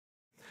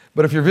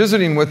But if you're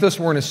visiting with us,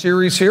 we're in a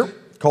series here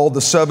called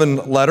The Seven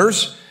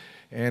Letters,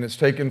 and it's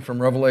taken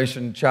from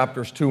Revelation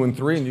chapters 2 and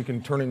 3, and you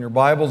can turn in your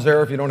Bibles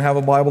there. If you don't have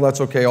a Bible,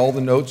 that's okay. All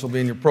the notes will be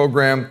in your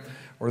program,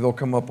 or they'll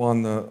come up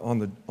on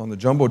the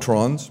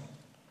jumbotrons.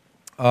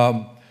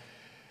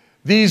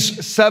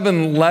 These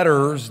 7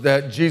 letters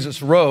that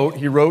Jesus wrote,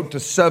 he wrote to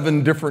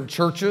 7 different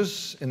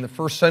churches in the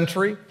first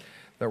century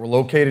that were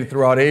located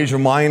throughout Asia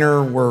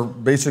Minor, where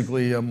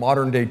basically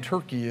modern-day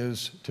Turkey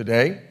is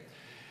today.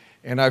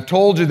 And I've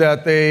told you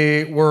that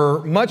they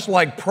were much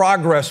like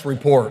progress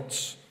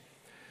reports.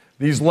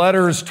 These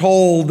letters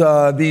told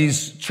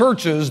these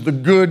churches the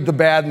good, the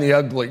bad, and the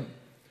ugly.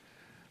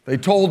 They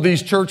told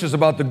these churches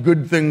about the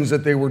good things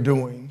that they were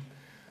doing.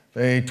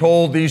 They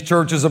told these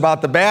churches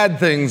about the bad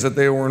things that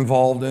they were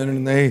involved in,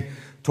 and they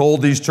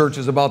told these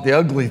churches about the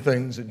ugly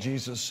things that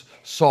Jesus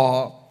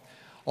saw.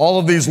 All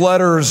of these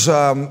letters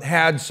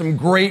had some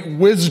great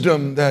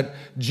wisdom that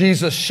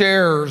Jesus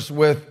shares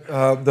with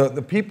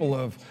the people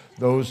of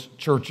those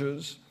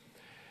churches.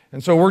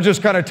 And so we're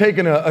just kind of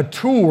taking a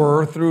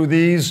tour through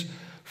these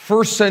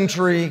first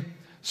century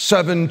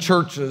 7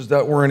 churches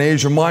that were in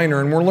Asia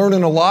Minor, and we're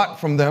learning a lot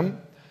from them.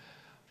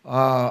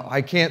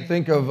 I can't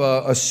think of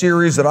a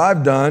series that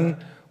I've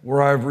done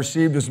where I've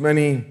received as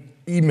many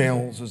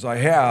emails as I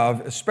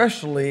have,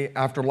 especially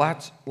after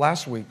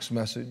last week's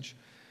message.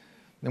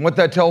 And what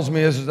that tells me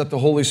is that the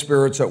Holy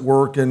Spirit's at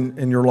work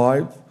in your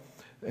life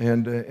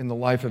and in the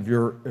life of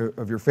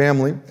your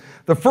family.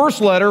 The first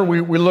letter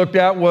we looked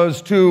at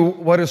was to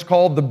what is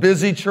called the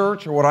busy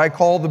church, or what I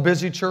call the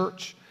busy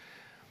church.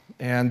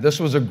 And this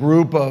was a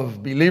group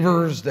of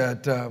believers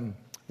that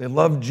they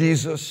loved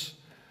Jesus,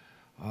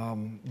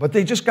 but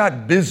they just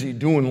got busy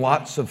doing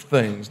lots of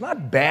things.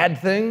 Not bad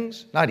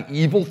things, not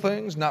evil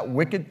things, not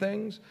wicked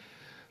things.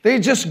 They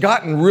had just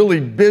gotten really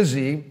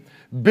busy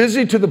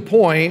to the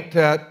point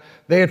that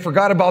they had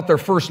forgot about their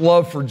first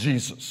love for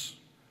Jesus.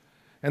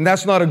 And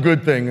that's not a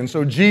good thing. And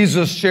so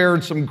Jesus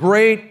shared some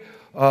great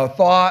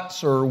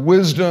thoughts or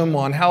wisdom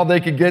on how they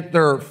could get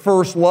their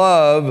first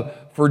love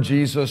for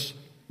Jesus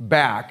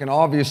back. And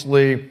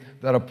obviously,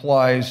 that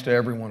applies to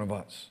every one of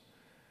us.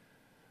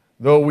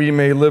 Though we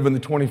may live in the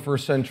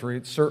 21st century,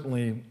 it's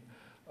certainly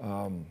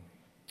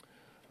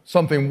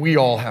something we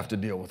all have to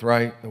deal with,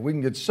 right? That we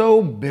can get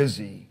so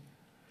busy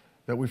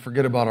that we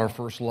forget about our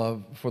first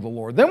love for the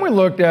Lord. Then we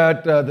looked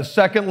at the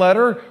second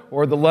letter,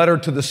 or the letter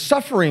to the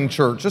suffering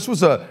church. This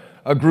was a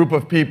group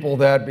of people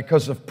that,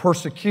 because of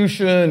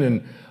persecution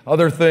and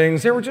other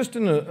things, they were just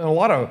in a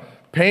lot of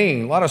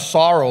pain, a lot of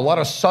sorrow, a lot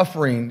of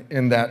suffering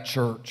in that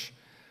church.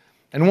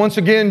 And once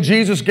again,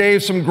 Jesus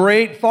gave some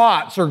great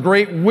thoughts or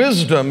great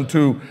wisdom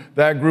to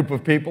that group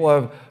of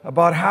people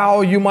about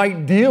how you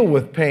might deal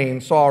with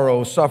pain,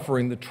 sorrow,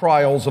 suffering, the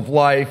trials of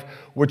life,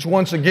 which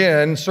once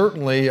again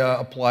certainly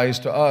applies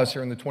to us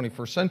here in the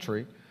 21st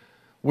century.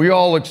 We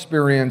all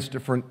experience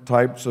different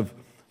types of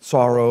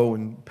sorrow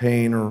and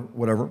pain or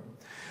whatever.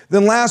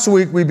 Then last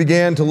week we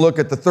began to look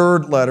at the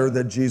third letter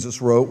that Jesus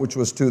wrote, which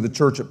was to the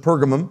church at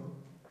Pergamum.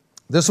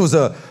 This was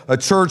a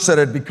church that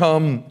had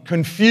become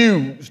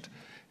confused.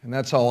 And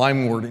that's how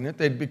I'm wording it.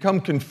 They'd become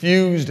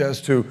confused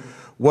as to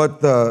what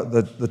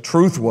the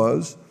truth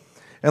was.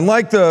 And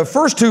like the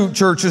first 2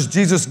 churches,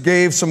 Jesus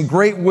gave some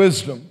great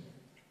wisdom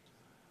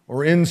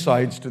or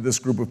insights to this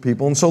group of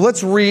people. And so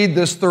let's read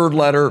this third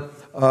letter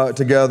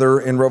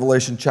together in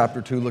Revelation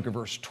chapter 2. Look at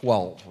verse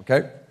 12,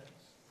 okay?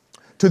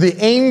 To the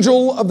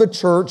angel of the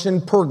church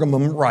in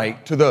Pergamum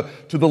write, to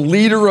the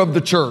leader of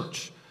the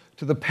church,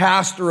 to the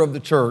pastor of the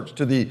church,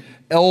 to the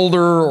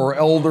elder or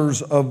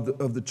elders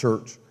of the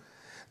church.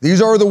 These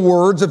are the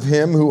words of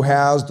him who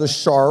has the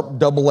sharp,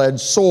 double-edged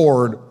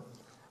sword.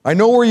 I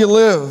know where you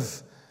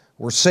live,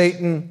 where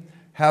Satan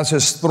has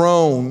his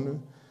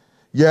throne,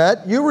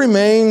 yet you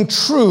remain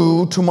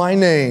true to my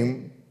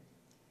name.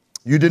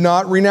 You did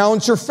not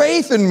renounce your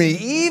faith in me,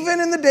 even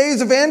in the days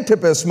of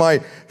Antipas, my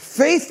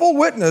faithful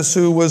witness,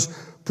 who was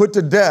put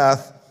to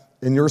death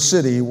in your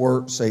city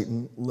where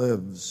Satan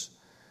lives.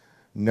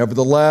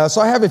 Nevertheless,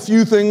 I have a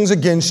few things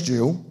against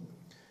you.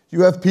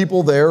 You have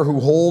people there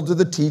who hold to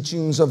the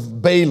teachings of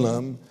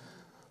Balaam,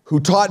 who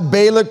taught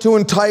Balak to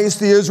entice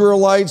the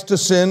Israelites to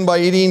sin by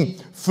eating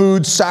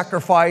food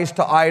sacrificed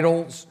to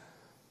idols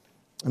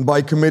and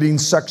by committing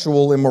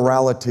sexual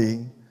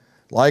immorality.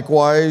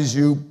 Likewise,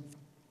 you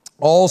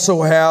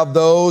also have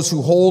those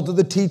who hold to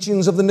the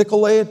teachings of the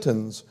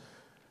Nicolaitans.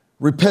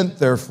 Repent,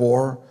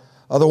 therefore,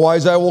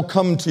 otherwise I will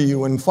come to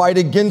you and fight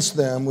against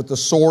them with the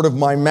sword of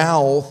my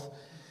mouth.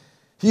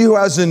 He who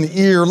has an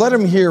ear, let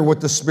him hear what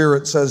the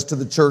Spirit says to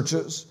the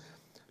churches.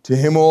 To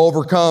him who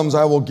overcomes,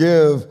 I will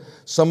give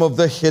some of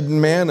the hidden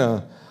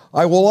manna.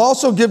 I will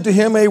also give to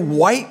him a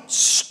white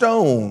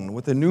stone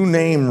with a new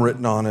name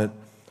written on it,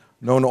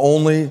 known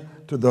only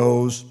to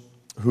those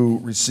who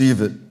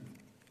receive it.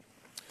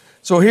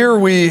 So here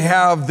we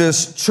have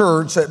this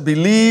church that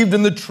believed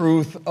in the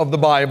truth of the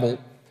Bible,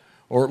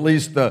 or at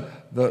least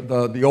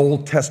the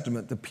Old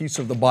Testament, the piece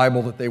of the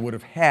Bible that they would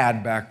have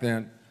had back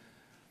then.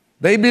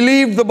 They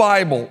believed the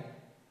Bible.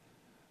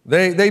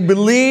 They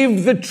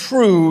believed the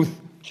truth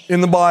in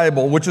the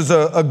Bible, which is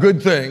a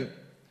good thing.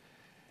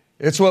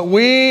 It's what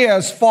we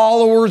as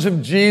followers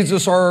of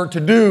Jesus are to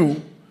do.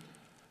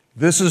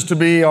 This is to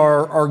be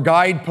our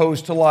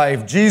guidepost to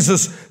life.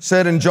 Jesus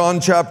said in John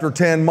chapter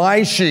 10,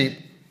 "My sheep,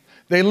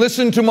 they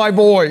listen to my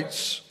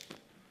voice."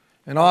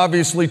 And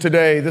obviously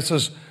today, this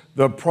is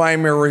the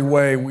primary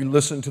way we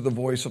listen to the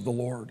voice of the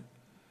Lord.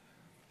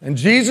 And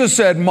Jesus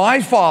said,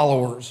 "My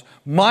followers,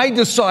 my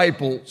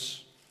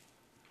disciples,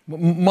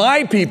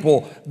 my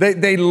people,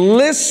 they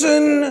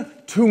listen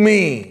to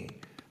me.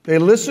 They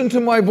listen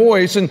to my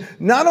voice." And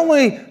not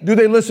only do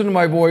they listen to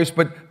my voice,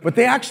 but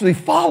they actually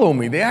follow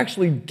me. They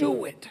actually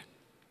do it.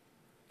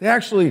 They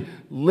actually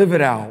live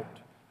it out.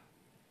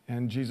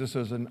 And Jesus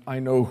says, "And I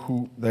know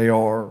who they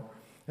are."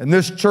 And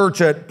this church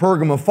at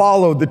Pergamum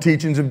followed the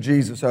teachings of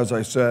Jesus, as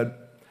I said.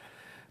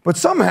 But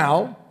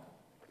somehow,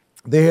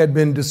 they had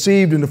been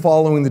deceived into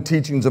following the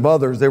teachings of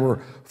others. They were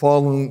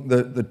following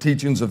the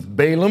teachings of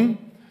Balaam,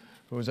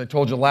 who, as I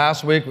told you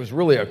last week, was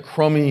really a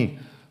crummy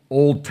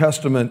Old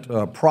Testament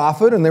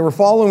prophet. And they were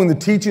following the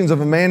teachings of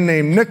a man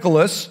named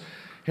Nicholas,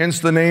 hence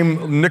the name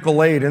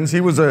Nicolaitans.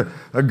 He was a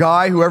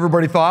guy who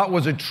everybody thought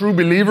was a true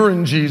believer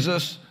in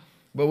Jesus,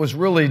 but was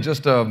really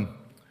just a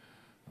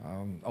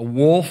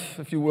wolf,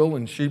 if you will,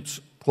 in sheep's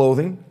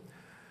clothing.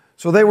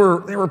 So they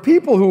were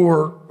people who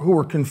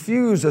were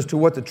confused as to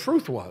what the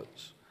truth was.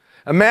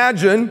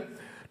 Imagine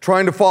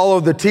trying to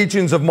follow the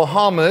teachings of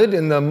Muhammad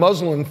in the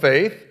Muslim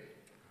faith,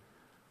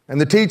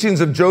 and the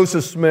teachings of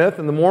Joseph Smith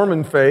in the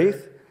Mormon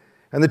faith,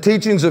 and the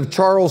teachings of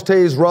Charles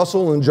Taze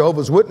Russell in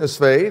Jehovah's Witness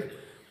faith,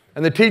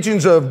 and the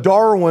teachings of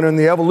Darwin in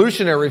the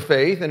evolutionary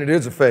faith, and it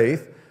is a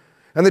faith,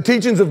 and the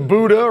teachings of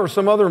Buddha or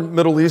some other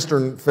Middle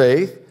Eastern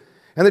faith,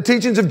 and the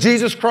teachings of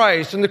Jesus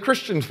Christ in the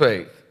Christian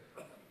faith.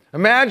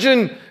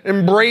 Imagine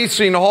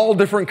embracing all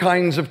different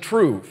kinds of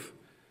truth.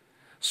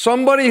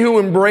 Somebody who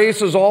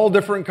embraces all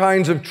different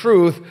kinds of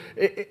truth,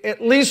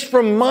 at least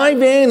from my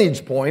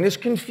vantage point, is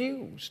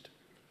confused.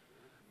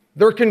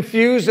 They're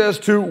confused as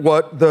to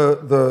what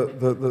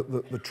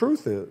the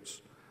truth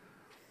is.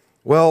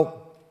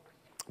 Well,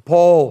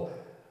 Paul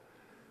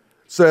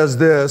says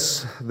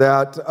this,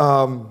 that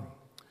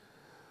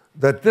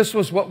this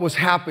was what was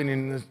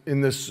happening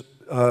in this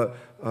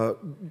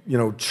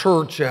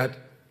church at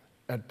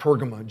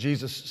Pergamum.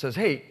 Jesus says,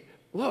 "Hey,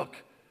 look,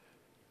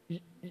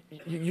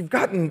 you've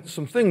gotten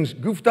some things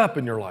goofed up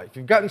in your life.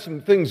 You've gotten some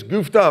things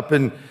goofed up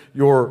in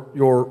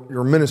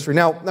your ministry."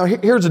 Now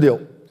here's the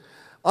deal.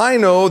 I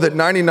know that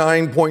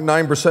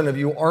 99.9% of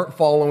you aren't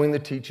following the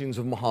teachings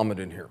of Muhammad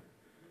in here.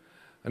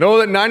 I know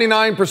that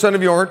 99%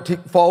 of you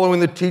aren't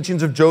following the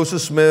teachings of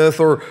Joseph Smith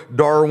or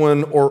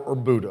Darwin or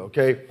Buddha,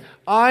 okay?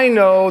 I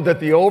know that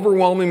the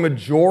overwhelming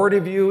majority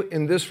of you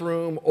in this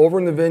room, over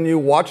in the venue,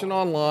 watching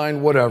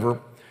online, whatever,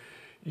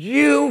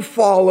 you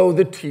follow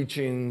the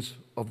teachings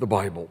of the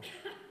Bible.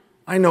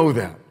 I know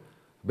that.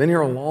 I've been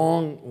here a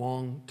long,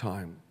 long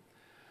time.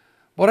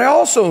 But I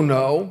also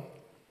know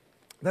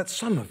that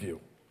some of you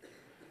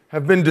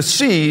have been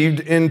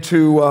deceived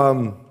into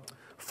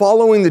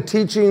following the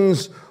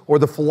teachings or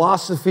the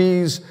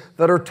philosophies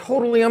that are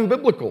totally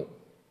unbiblical.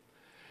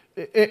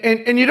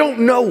 And you don't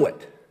know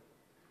it.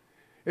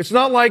 It's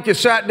not like you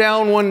sat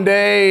down one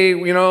day,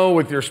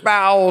 with your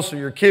spouse or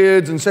your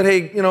kids and said,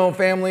 "Hey,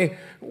 family,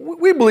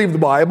 we believe the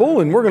Bible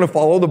and we're going to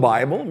follow the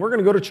Bible and we're going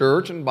to go to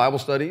church and Bible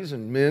studies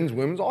and men's,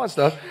 women's, all that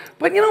stuff.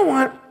 But you know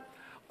what?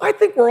 I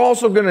think we're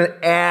also going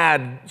to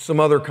add some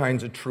other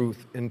kinds of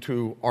truth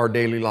into our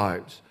daily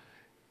lives."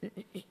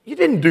 You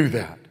didn't do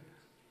that.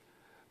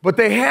 But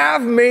they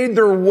have made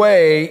their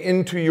way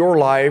into your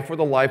life or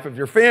the life of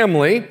your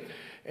family.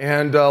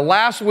 And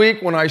last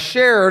week when I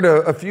shared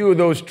a few of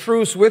those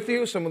truths with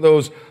you, some of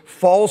those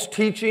false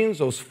teachings,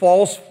 those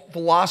false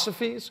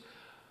philosophies,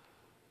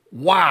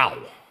 wow.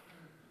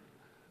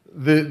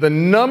 The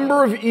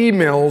number of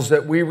emails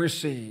that we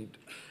received,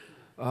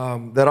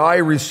 that I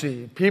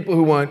received, people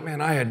who went, "Man,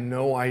 I had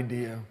no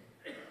idea.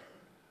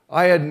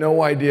 I had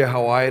no idea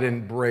how I had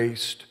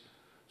embraced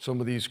some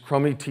of these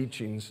crummy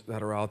teachings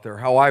that are out there,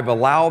 how I've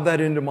allowed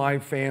that into my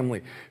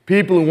family."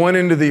 People who went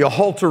into the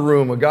altar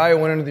room, a guy who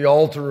went into the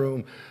altar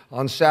room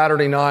on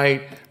Saturday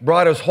night,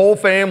 brought his whole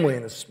family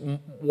and his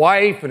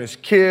wife and his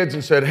kids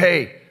and said,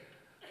 "Hey,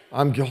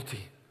 I'm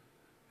guilty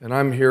and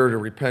I'm here to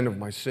repent of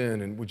my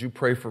sin, and would you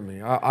pray for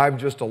me? I've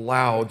just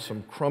allowed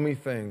some crummy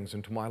things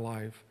into my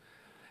life."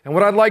 And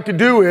what I'd like to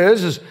do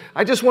is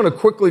I just want to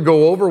quickly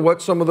go over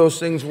what some of those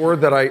things were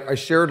that I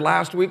shared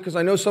last week, because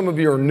I know some of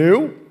you are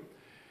new.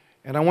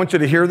 And I want you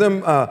to hear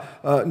them.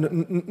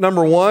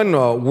 Number one,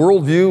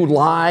 worldview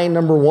lie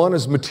number one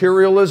is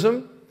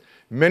materialism.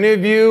 Many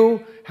of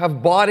you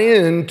have bought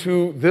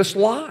into this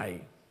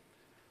lie.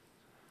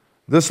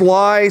 This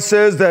lie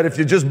says that if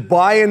you just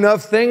buy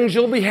enough things,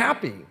 you'll be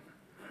happy.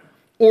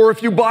 Or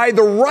if you buy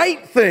the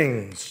right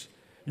things,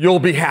 you'll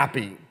be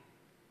happy.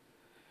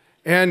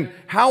 And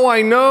how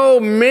I know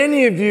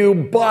many of you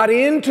bought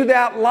into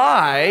that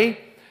lie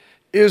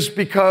is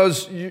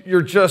because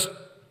you're just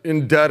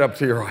in debt up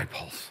to your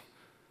eyeballs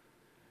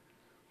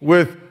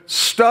with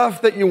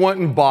stuff that you went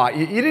and bought.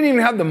 You didn't even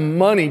have the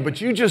money,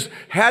 but you just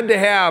had to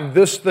have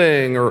this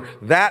thing or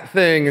that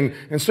thing.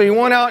 And so you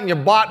went out and you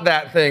bought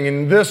that thing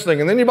and this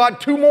thing. And then you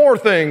bought 2 more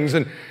things.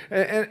 And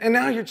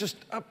now you're just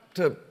up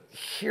to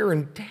here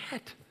in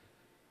debt.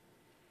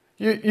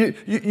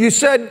 You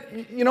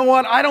said, you know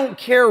what, I don't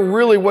care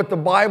really what the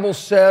Bible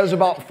says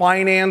about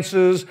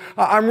finances.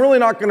 I'm really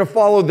not going to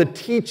follow the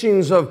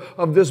teachings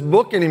of this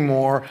book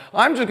anymore.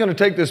 I'm just going to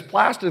take this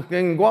plastic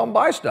thing and go out and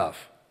buy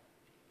stuff.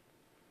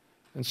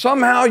 And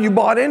somehow you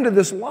bought into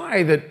this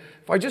lie that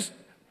if I just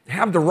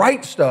have the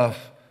right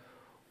stuff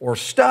or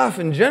stuff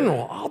in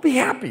general, I'll be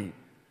happy.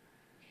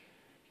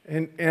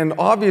 And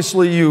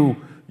obviously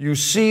you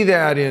see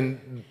that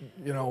in,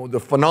 the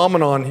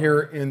phenomenon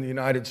here in the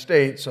United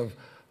States of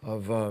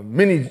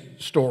mini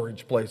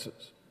storage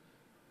places.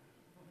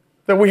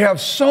 That we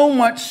have so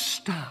much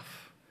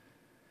stuff,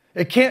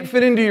 it can't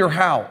fit into your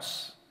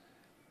house.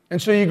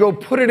 And so you go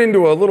put it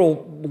into a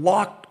little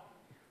locked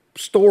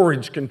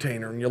storage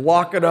container and you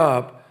lock it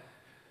up.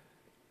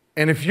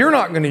 And if you're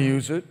not going to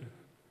use it,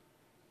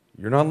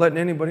 you're not letting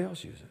anybody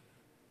else use it.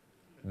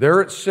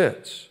 There it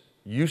sits,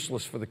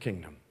 useless for the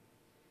kingdom.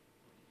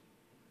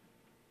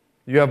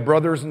 You have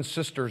brothers and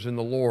sisters in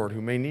the Lord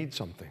who may need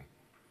something,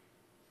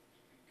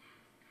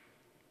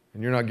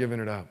 and you're not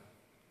giving it up.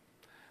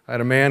 I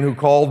had a man who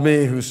called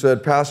me who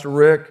said, Pastor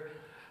Rick,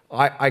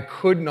 I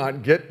could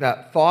not get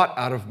that thought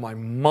out of my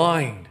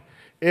mind.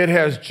 It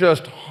has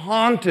just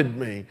haunted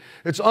me.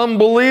 It's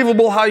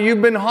unbelievable how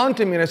you've been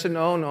haunting me. And I said,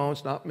 no,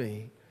 it's not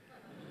me.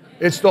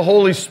 It's the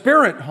Holy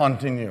Spirit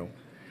haunting you.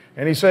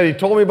 And he said, he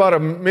told me about a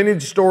mini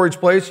storage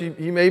place.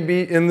 He may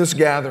be in this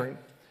gathering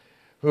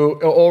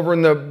over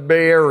in the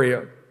Bay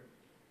Area.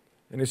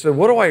 And he said,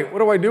 what do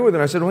I do with it?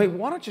 And I said, wait,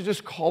 why don't you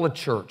just call a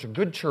church, a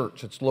good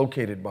church that's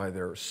located by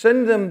there.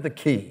 Send them the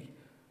key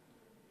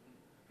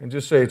and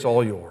just say it's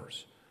all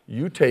yours.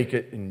 You take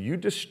it and you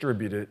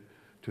distribute it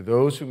to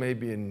those who may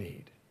be in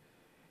need.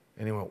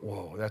 And he went,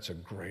 whoa, that's a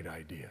great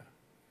idea.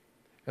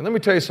 And let me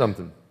tell you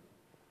something.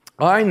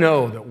 I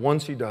know that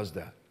once he does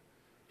that,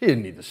 he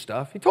didn't need the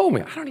stuff. He told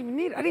me, I don't even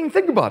need it. I didn't even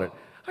think about it.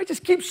 I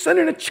just keep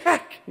sending a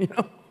check,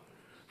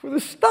 for the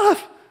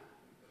stuff.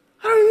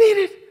 I don't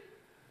need it.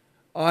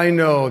 I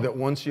know that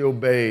once he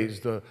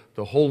obeys the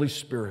Holy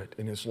Spirit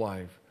in his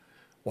life,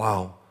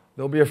 wow,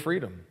 there'll be a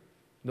freedom.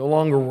 No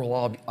longer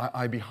will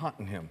I be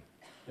haunting him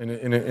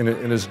in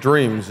his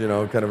dreams,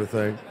 kind of a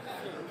thing.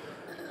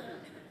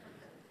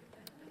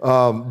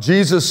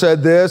 Jesus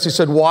said this. He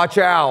said, watch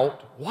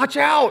out. Watch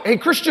out. Hey,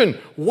 Christian,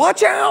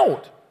 watch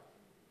out.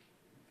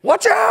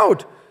 Watch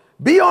out.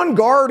 Be on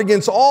guard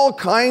against all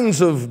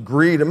kinds of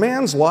greed. A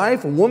man's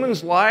life, a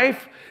woman's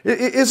life,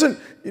 doesn't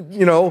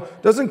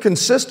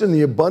consist in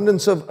the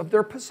abundance of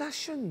their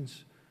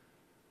possessions.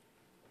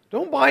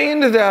 Don't buy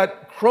into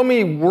that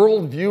crummy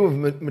worldview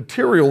of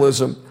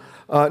materialism.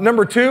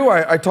 Number 2,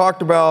 I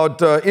talked about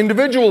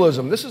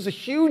individualism. This is a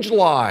huge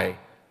lie.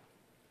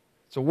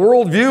 It's a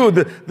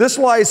worldview. This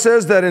lie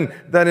says that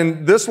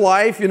in this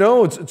life,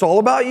 it's all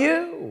about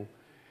you.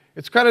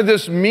 It's kind of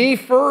this me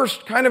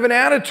first kind of an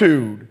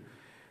attitude.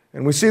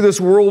 And we see this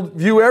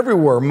worldview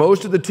everywhere.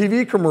 Most of the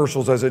TV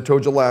commercials, as I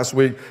told you last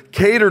week,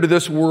 cater to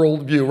this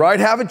worldview, right?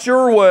 Have it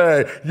your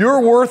way.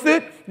 You're worth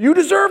it. You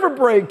deserve a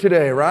break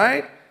today,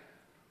 right?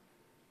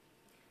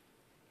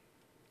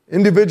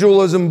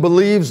 Individualism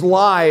believes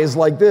lies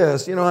like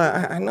this.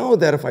 I know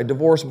that if I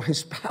divorce my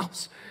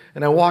spouse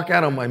and I walk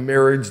out on my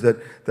marriage that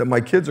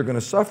my kids are going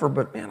to suffer,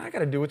 but man, I got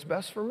to do what's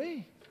best for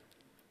me.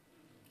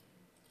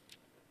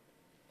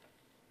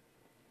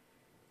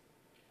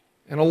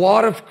 And a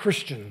lot of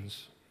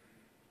Christians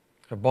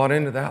have bought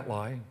into that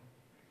lie.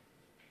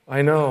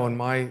 I know in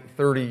my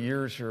 30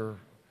 years here,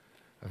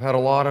 I've had a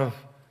lot of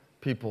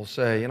people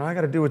say, I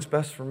got to do what's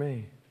best for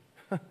me.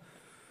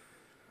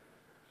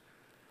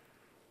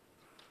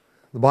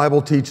 The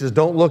Bible teaches,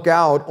 don't look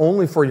out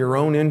only for your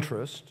own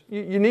interest.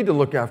 You need to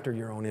look after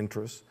your own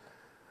interests.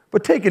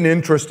 But take an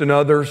interest in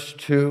others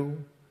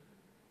too,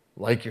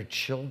 like your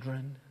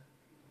children.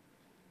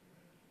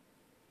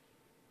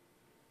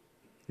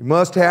 You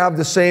must have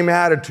the same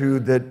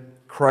attitude that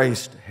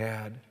Christ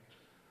had.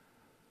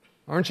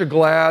 Aren't you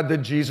glad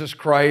that Jesus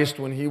Christ,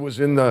 when he was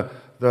in the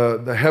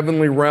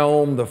heavenly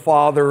realm, the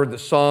Father, the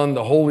Son,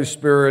 the Holy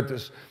Spirit,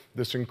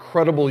 this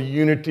incredible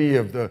unity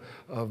of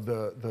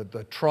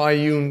the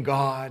triune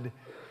God,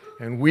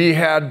 and we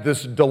had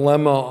this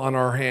dilemma on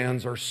our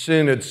hands. Our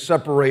sin had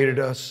separated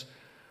us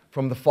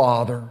from the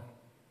Father.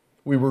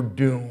 We were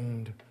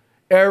doomed.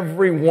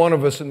 Every one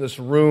of us in this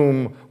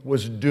room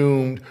was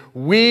doomed.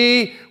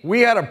 We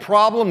had a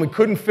problem we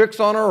couldn't fix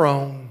on our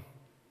own.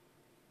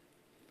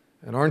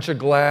 And aren't you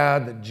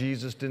glad that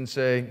Jesus didn't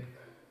say,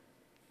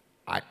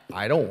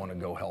 I don't want to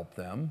go help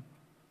them.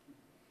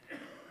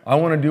 I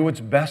want to do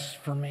what's best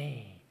for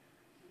me.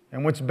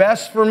 And what's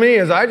best for me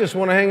is I just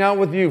want to hang out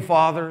with you,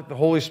 Father, the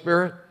Holy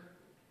Spirit.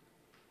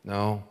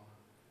 No.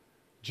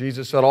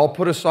 Jesus said, I'll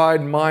put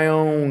aside my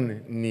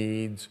own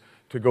needs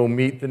to go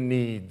meet the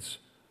needs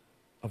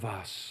of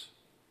us,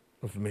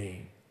 of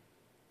me.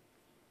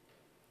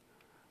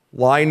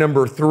 Lie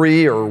number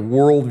 3, or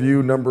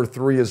worldview number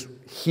 3, is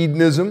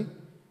hedonism.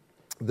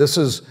 This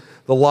is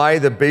the lie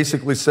that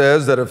basically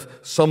says that if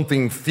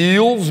something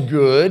feels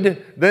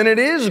good, then it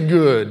is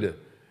good.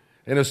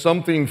 And if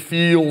something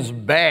feels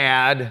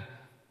bad,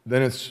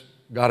 then it's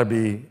got to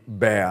be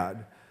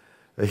bad.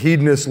 A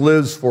hedonist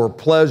lives for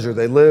pleasure.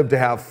 They live to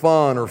have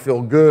fun or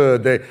feel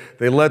good.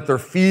 They let their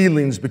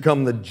feelings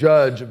become the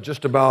judge of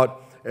just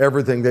about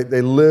everything.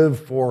 They live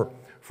for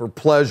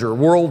pleasure.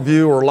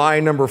 Worldview, or lie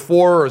number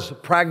 4, is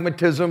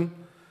pragmatism.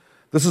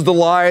 This is the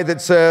lie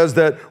that says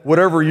that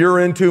whatever you're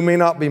into may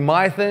not be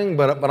my thing,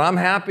 but I'm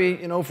happy,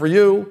 for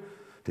you.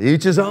 To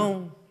each his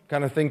own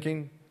kind of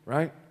thinking,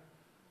 right?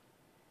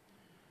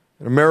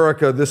 In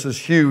America, this is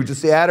huge.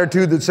 It's the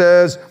attitude that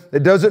says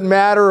it doesn't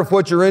matter if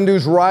what you're into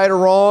is right or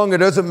wrong. It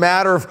doesn't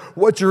matter if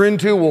what you're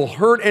into will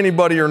hurt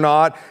anybody or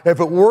not. If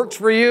it works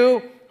for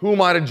you, who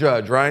am I to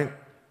judge, right?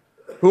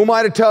 Who am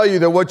I to tell you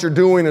that what you're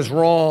doing is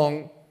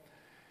wrong?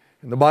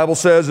 And the Bible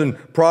says in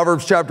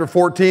Proverbs chapter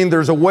 14,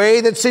 there's a way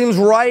that seems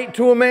right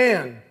to a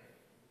man.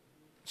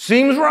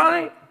 Seems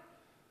right.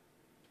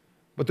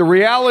 But the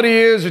reality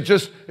is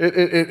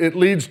it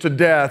leads to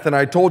death. And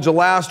I told you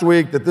last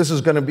week that this is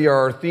going to be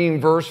our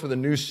theme verse for the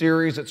new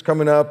series that's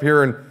coming up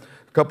here in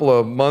a couple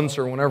of months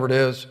or whenever it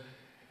is.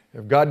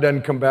 If God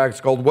doesn't come back,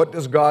 it's called What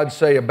Does God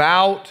Say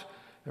About?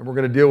 And we're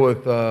going to deal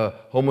with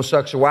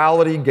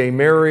homosexuality, gay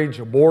marriage,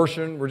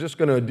 abortion. We're just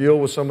going to deal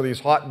with some of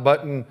these hot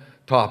button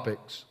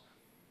topics.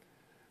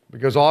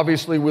 Because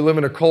obviously we live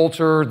in a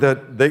culture that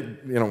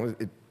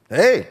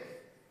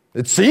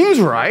it seems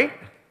right.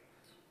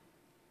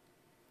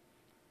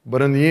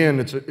 But in the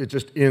end, it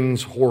just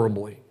ends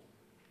horribly.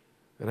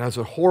 It has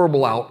a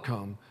horrible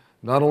outcome,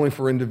 not only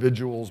for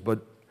individuals,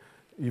 but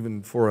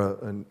even for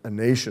a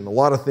nation. A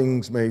lot of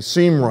things may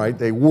seem right,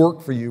 they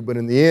work for you, but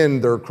in the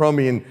end, they're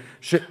crummy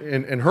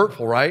and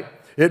hurtful, right?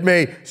 It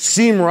may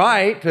seem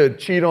right to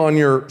cheat on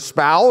your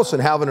spouse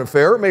and have an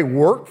affair. It may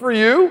work for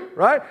you,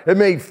 right? It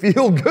may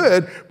feel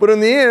good, but in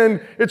the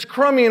end, it's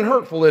crummy and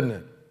hurtful, isn't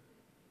it?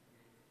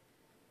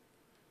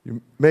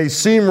 It may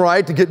seem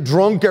right to get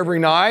drunk every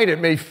night. It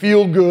may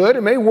feel good.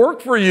 It may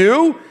work for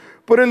you,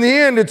 but in the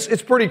end,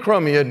 it's pretty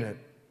crummy, isn't it?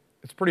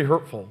 It's pretty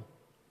hurtful.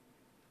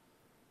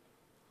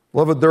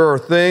 Beloved, there are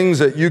things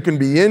that you can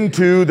be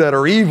into that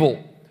are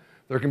evil.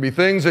 There can be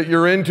things that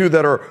you're into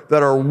that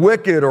are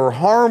wicked or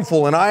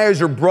harmful, and I, as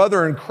your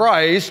brother in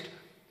Christ,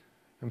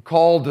 am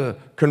called to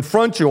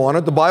confront you on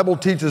it. The Bible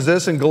teaches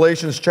this in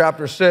Galatians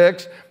chapter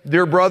 6.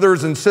 Dear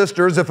brothers and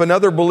sisters, if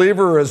another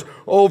believer is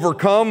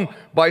overcome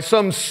by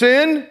some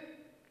sin,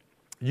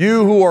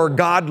 you who are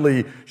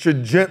godly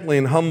should gently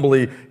and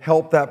humbly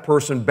help that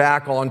person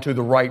back onto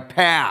the right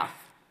path.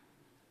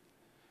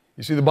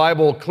 You see, the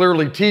Bible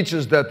clearly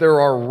teaches that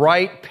there are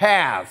right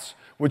paths,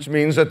 which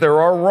means that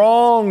there are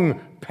wrong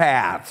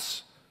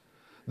paths.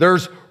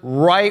 There's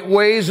right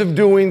ways of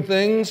doing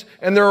things,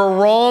 and there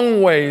are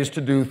wrong ways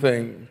to do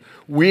things.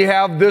 We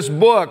have this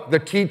book, the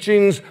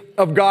teachings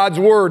of God's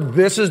Word.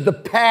 This is the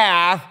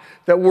path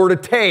that we're to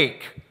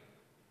take.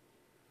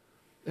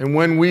 And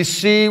when we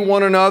see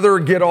one another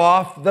get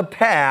off the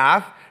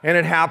path, and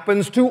it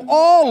happens to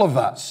all of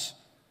us,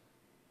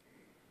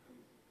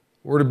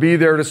 we're to be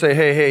there to say,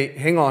 hey,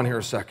 hang on here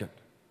a second.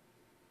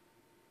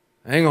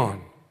 Hang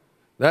on.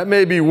 That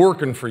may be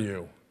working for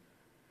you,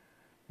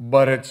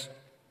 but it's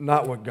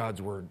not what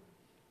God's Word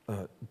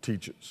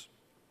teaches.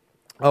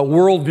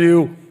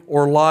 Worldview,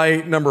 or lie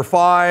number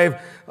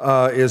 5,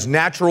 is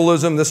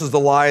naturalism. This is the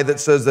lie that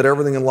says that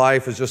everything in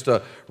life is just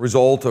a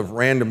result of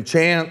random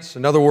chance.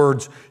 In other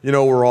words,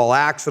 we're all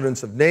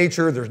accidents of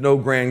nature. There's no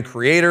grand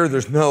creator.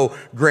 There's no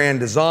grand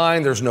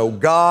design. There's no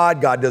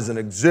God. God doesn't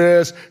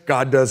exist.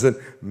 God doesn't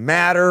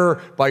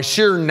matter. By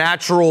sheer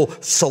natural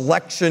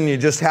selection, you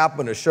just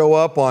happen to show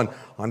up on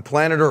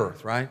planet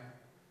Earth, right?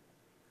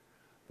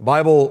 The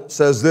Bible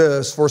says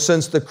this, for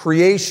since the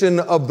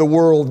creation of the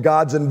world,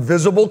 God's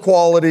invisible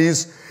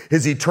qualities,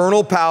 His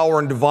eternal power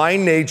and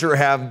divine nature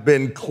have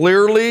been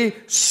clearly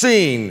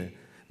seen,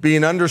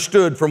 being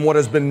understood from what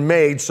has been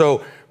made.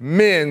 So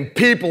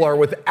people are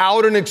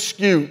without an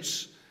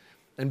excuse.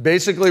 And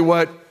basically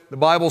what the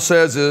Bible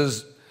says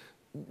is,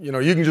 you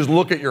can just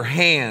look at your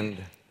hand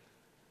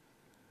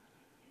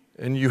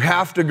and you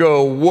have to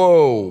go,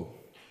 whoa.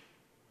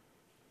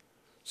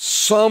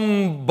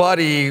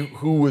 Somebody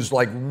who was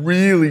like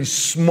really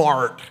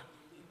smart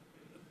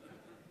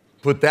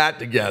put that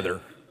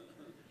together.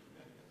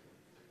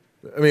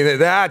 I mean,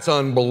 that's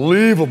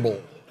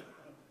unbelievable.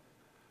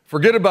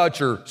 Forget about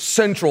your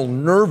central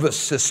nervous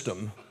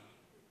system.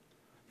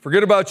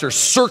 Forget about your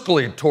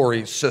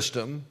circulatory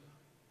system.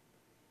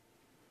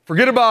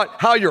 Forget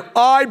about how your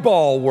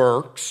eyeball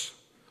works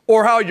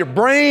or how your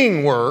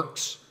brain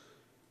works.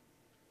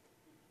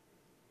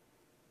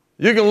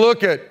 You can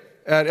look at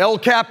El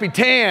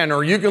Capitan,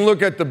 or you can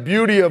look at the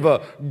beauty of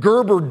a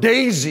Gerber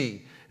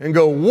daisy and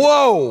go,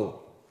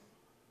 whoa,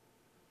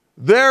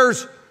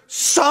 there's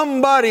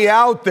somebody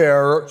out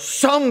there,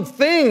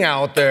 something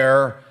out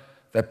there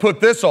that put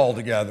this all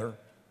together.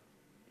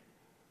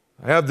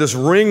 I have this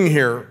ring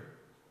here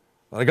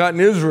that I got in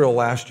Israel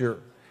last year.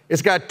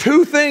 It's got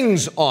 2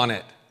 things on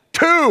it.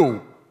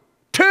 Two.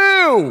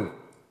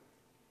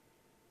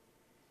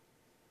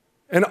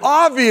 And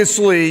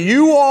obviously,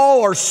 you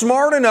all are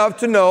smart enough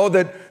to know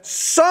that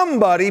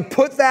somebody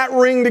put that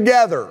ring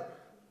together.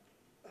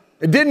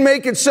 It didn't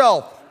make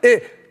itself.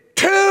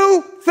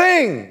 2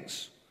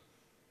 things.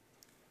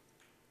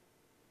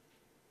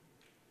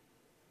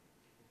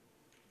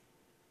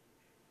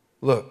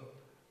 Look,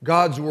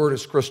 God's word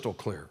is crystal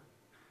clear.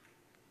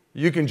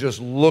 You can just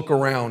look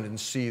around and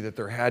see that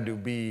there had to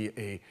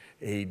be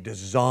a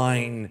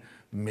design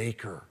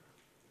maker.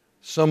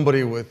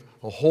 Somebody with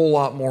a whole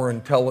lot more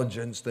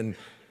intelligence than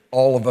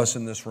all of us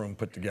in this room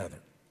put together.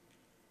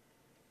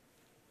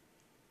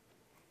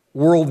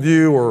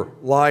 Worldview, or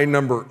lie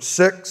number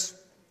 6,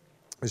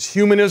 is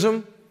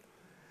humanism.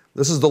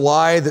 This is the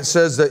lie that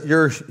says that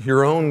you're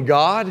your own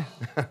God.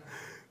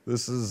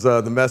 This is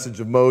the message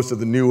of most of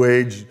the New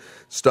Age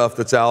stuff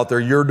that's out there.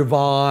 You're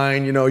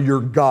divine,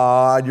 you're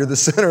God, you're the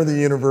center of the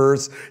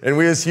universe. And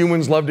we as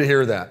humans love to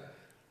hear that.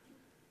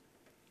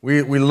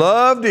 We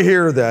love to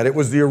hear that. It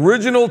was the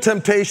original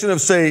temptation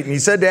of Satan. He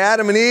said to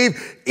Adam and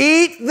Eve,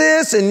 eat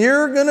this and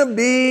you're going to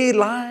be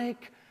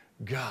like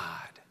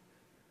God.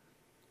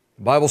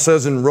 The Bible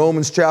says in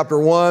Romans chapter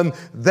 1,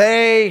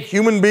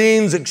 human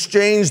beings,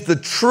 exchanged the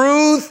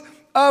truth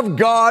of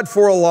God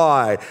for a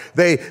lie.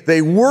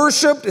 They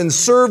worshiped and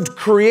served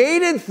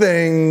created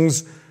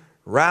things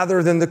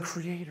rather than the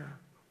Creator.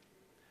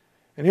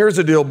 And here's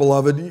the deal,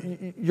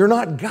 beloved. You're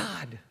not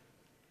God.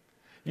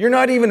 You're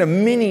not even a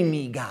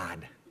mini-me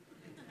God.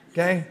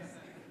 Okay?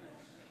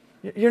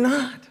 You're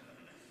not.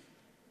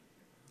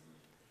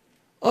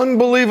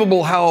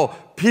 Unbelievable how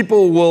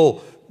people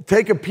will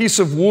take a piece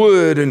of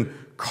wood and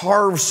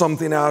carve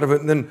something out of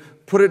it and then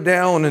put it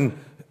down and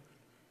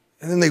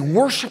then they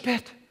worship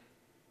it.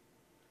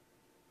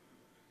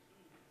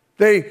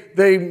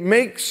 They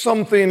make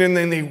something and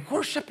then they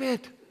worship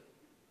it.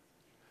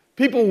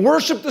 People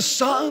worship the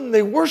sun,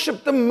 they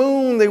worship the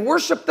moon, they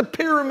worship the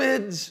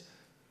pyramids.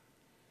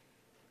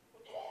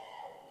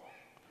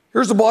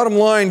 Here's the bottom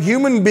line.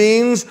 Human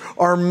beings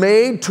are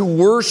made to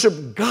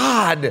worship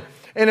God.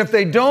 And if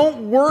they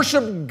don't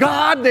worship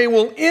God, they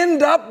will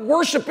end up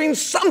worshiping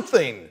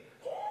something.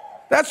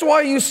 That's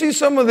why you see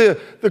some of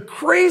the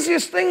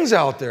craziest things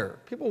out there.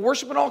 People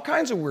worshiping all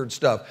kinds of weird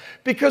stuff.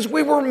 Because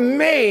we were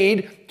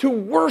made to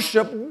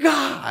worship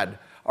God,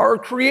 our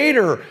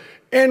Creator.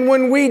 And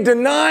when we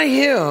deny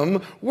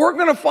Him, we're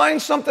going to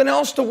find something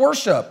else to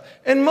worship.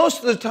 And most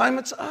of the time,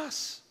 it's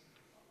us.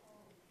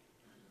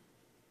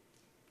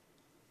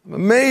 I'm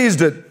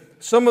amazed at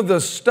some of the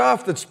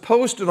stuff that's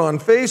posted on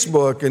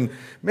Facebook. And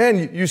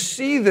man, you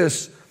see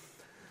this.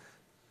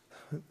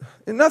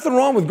 And nothing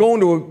wrong with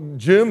going to a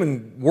gym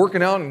and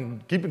working out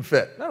and keeping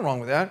fit. Nothing wrong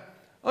with that.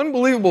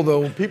 Unbelievable, though,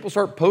 when people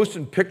start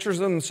posting pictures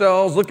of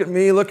themselves. Look at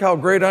me. Look how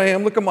great I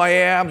am. Look at my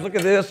abs. Look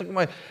at this. Look at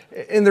my...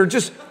 And they're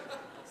just...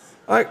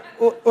 like,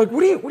 what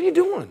are you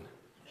doing?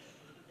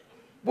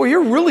 Boy,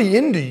 you're really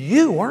into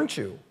you, aren't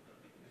you?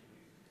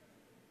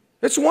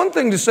 It's one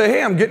thing to say,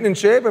 hey, I'm getting in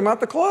shape, I'm at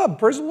the club.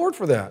 Praise the Lord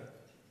for that.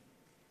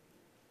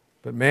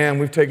 But man,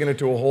 we've taken it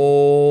to a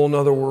whole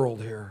nother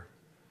world here.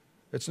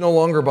 It's no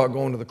longer about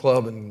going to the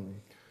club and,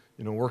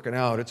 working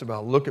out. It's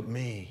about, look at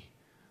me.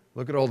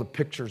 Look at all the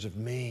pictures of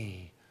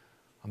me.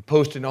 I'm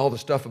posting all the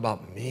stuff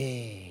about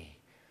me.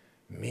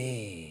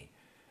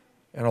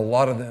 And a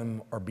lot of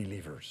them are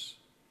believers.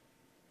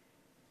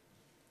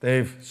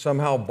 They've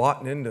somehow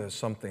bought into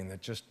something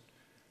that it's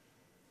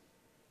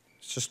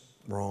just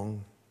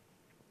wrong.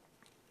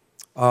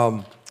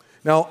 Now,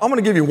 I'm going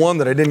to give you one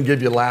that I didn't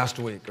give you last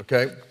week,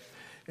 okay?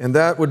 And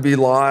that would be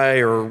lie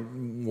or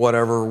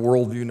whatever,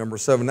 worldview number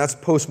 7. That's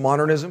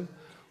postmodernism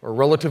or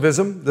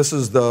relativism. This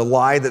is the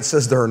lie that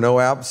says there are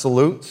no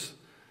absolutes.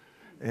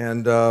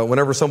 And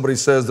whenever somebody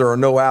says there are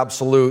no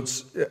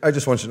absolutes, I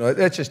just want you to know,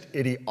 that's just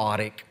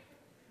idiotic.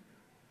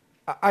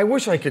 I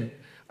wish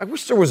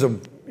there was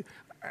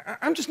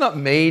I'm just not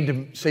made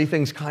to say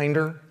things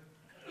kinder.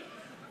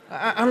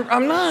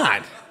 I'm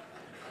not.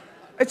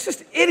 It's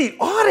just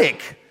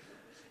idiotic.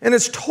 And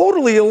it's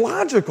totally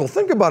illogical.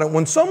 Think about it.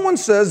 When someone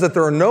says that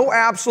there are no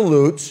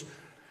absolutes,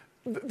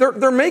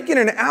 they're making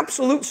an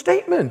absolute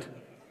statement.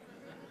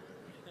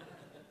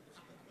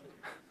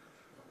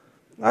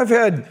 I've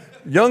had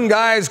young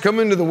guys come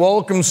into the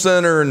Welcome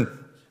Center and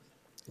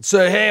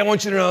say, hey, I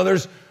want you to know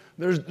there's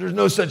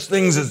no such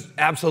things as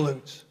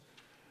absolutes.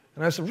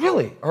 And I said,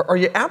 really? Are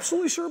you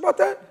absolutely sure about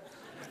that?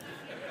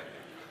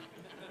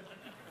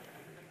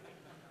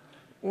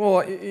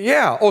 Well,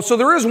 yeah. Oh, so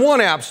there is one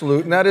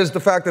absolute, and that is the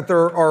fact that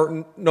there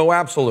are no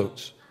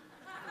absolutes.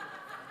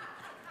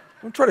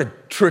 Don't try to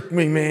trick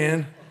me,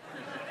 man.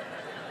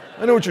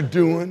 I know what you're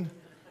doing.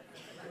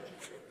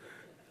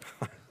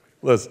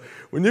 Listen,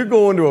 when you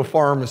go into a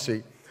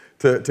pharmacy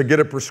to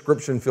get a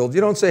prescription filled, you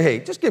don't say, hey,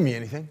 just give me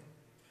anything.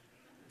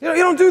 You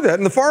don't do that.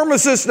 And the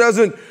pharmacist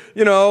doesn't,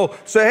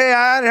 say, hey,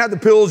 I didn't have the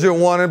pills you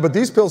wanted, but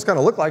these pills kind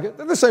of look like it.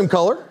 They're the same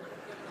color.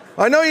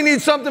 I know you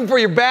need something for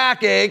your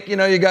backache,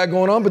 you got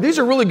going on, but these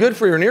are really good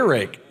for your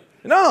earache.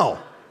 No.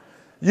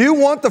 You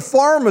want the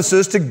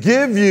pharmacist to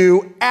give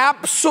you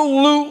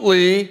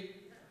absolutely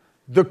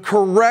the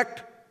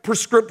correct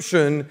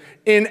prescription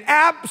in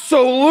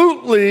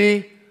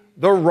absolutely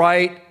the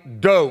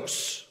right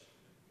dose.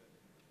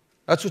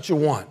 That's what you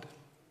want.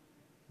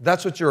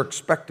 That's what you're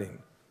expecting.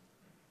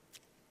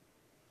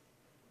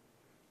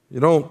 You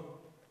don't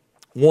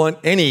want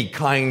any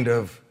kind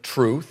of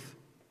truth.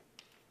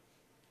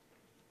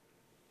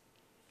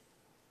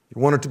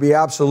 You want it to be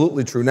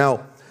absolutely true.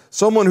 Now,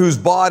 someone who's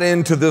bought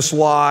into this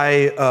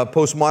lie,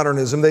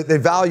 postmodernism, they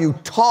value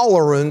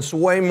tolerance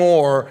way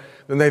more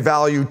than they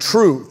value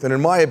truth. And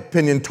in my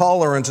opinion,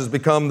 tolerance has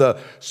become the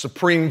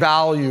supreme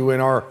value in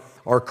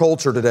our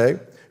culture today.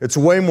 It's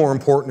way more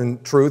important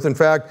than truth. In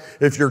fact,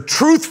 if you're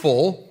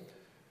truthful,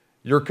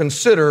 you're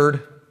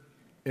considered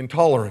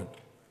intolerant.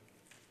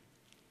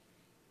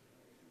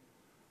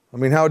 I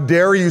mean, how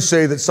dare you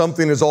say that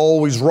something is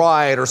always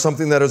right or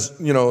something that is,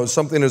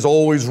 something is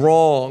always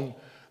wrong?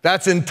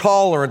 That's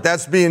intolerant.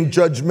 That's being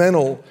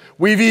judgmental.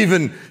 We've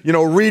even,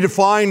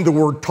 redefined the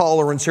word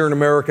tolerance here in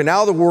America.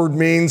 Now the word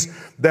means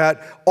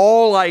that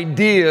all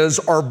ideas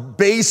are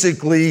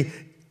basically,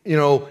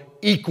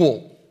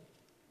 equal.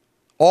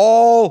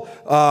 All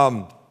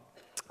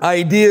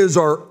ideas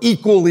are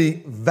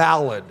equally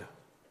valid.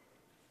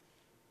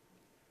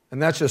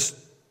 And that's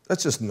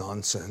just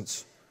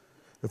nonsense.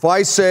 If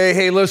I say,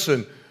 hey,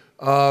 listen,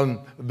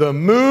 the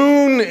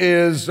moon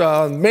is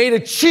made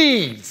of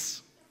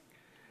cheese,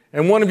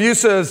 and one of you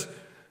says,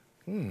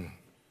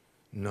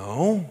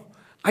 no,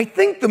 I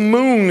think the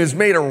moon is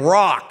made of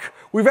rock.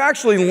 We've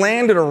actually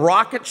landed a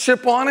rocket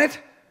ship on it,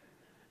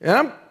 and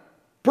I'm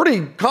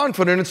pretty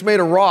confident it's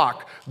made of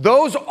rock.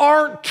 Those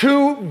aren't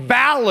two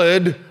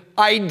valid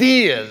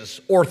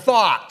ideas or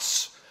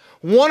thoughts.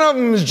 One of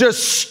them is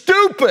just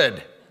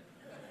stupid.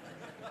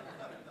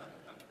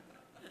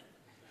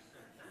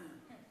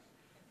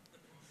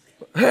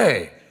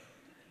 Hey,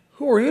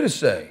 who are you to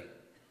say?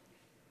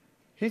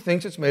 He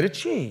thinks it's made of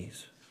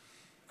cheese.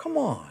 Come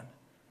on.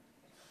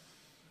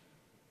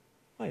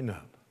 Lighten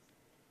up.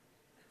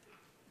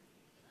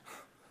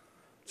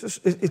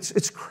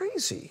 It's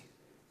crazy.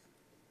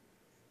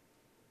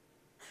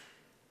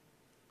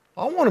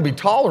 I want to be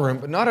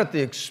tolerant, but not at the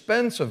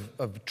expense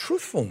of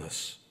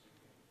truthfulness.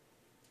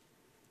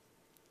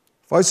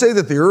 If I say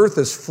that the earth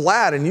is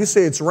flat and you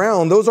say it's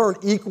round, those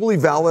aren't equally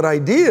valid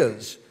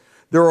ideas.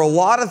 There are a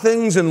lot of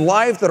things in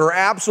life that are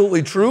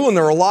absolutely true, and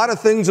there are a lot of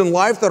things in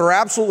life that are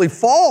absolutely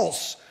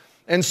false.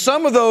 And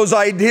some of those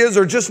ideas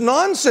are just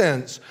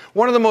nonsense.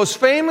 One of the most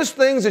famous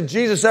things that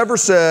Jesus ever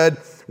said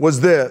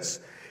was this.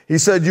 He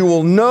said, you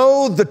will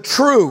know the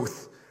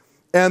truth,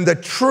 and the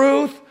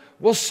truth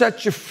will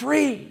set you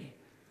free.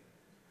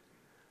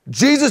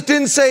 Jesus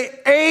didn't say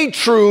a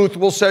truth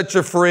will set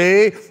you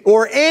free,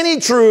 or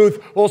any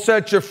truth will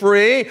set you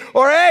free,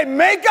 or hey,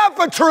 make up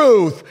a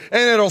truth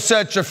and it'll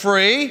set you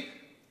free.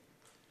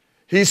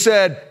 He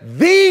said,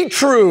 the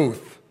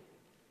truth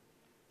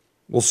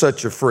will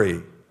set you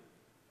free.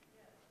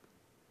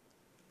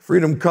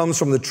 Freedom comes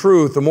from the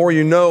truth. The more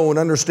you know and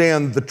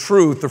understand the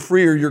truth, the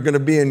freer you're going to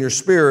be in your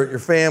spirit, your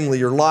family,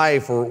 your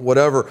life, or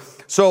whatever.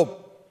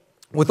 So,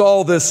 with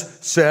all this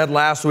said,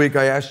 last week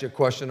I asked you a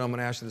question. I'm going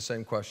to ask you the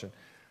same question.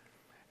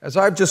 As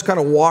I've just kind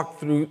of walked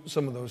through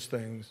some of those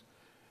things,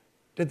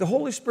 did the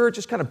Holy Spirit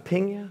just kind of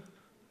ping you?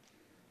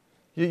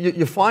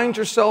 You find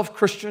yourself,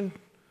 Christian,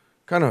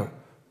 kind of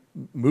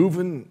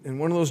moving in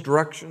one of those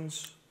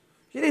directions?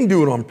 You didn't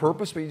do it on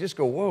purpose, but you just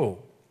go, whoa,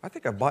 I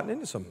think I've bought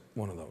into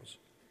one of those.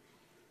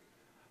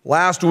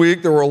 Last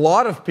week, there were a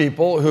lot of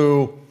people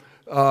who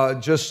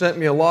just sent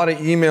me a lot of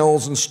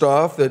emails and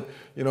stuff that,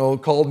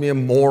 called me a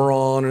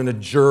moron and a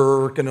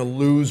jerk and a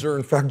loser.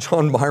 In fact,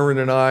 John Byron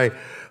and I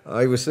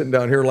was sitting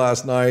down here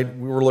last night.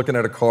 We were looking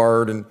at a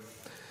card, and,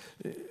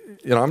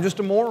 I'm just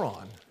a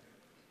moron.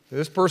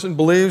 This person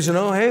believes,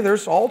 hey,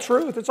 there's all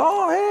truth. It's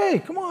all,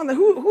 hey, come on,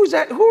 who's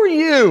that? Who are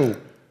you?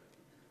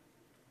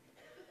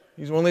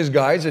 He's one of these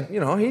guys that,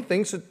 he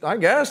thinks that, I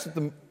guess, that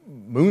the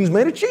moon's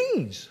made of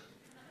cheese.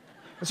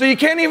 And so you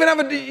can't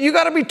even you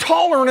got to be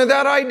tolerant of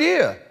that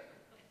idea.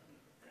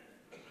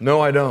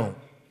 No, I don't.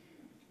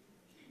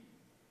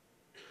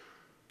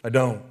 I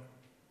don't.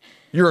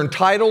 You're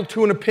entitled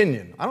to an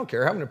opinion. I don't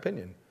care, have an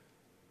opinion.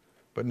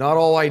 But not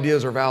all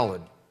ideas are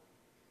valid.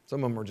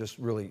 Some of them are just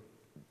really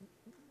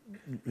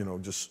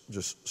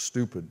just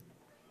stupid.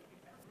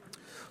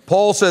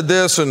 Paul said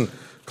this in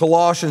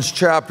Colossians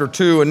chapter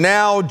 2, and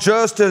now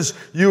just as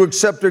you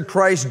accepted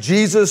Christ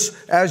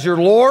Jesus as your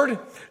Lord,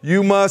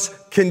 you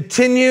must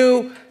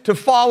continue to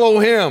follow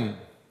Him.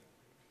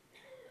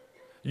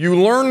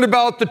 You learned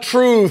about the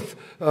truth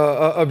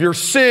of your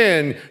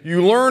sin.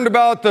 You learned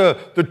about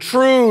the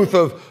truth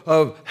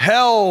of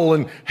hell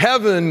and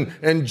heaven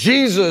and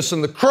Jesus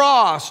and the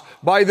cross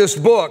by this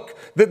book.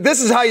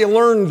 This is how you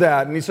learned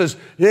that. And he says,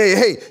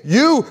 hey,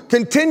 you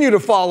continue to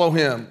follow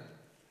Him.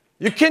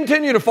 You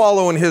continue to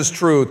follow in His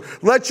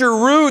truth. Let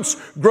your roots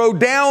grow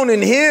down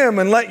in Him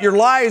and let your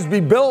lives be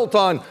built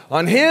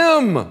on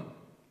Him.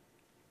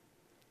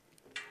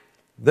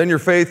 Then your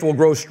faith will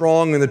grow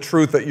strong in the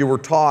truth that you were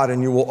taught,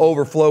 and you will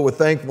overflow with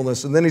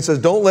thankfulness. And then he says,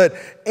 don't let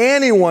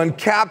anyone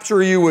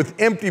capture you with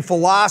empty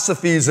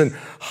philosophies and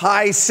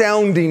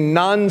high-sounding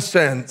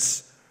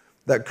nonsense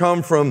that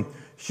come from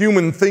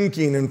human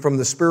thinking and from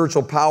the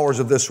spiritual powers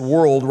of this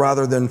world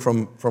rather than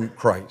from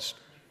Christ.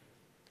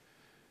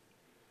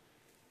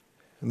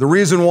 And the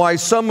reason why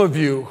some of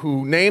you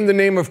who name the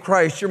name of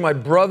Christ, you're my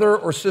brother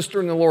or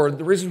sister in the Lord,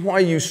 the reason why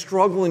you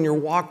struggle in your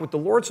walk with the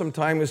Lord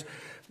sometimes is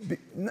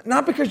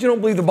not because you don't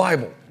believe the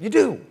Bible. You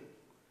do.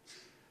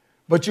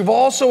 But you've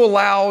also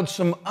allowed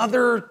some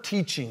other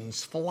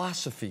teachings,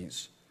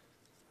 philosophies,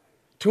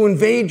 to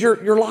invade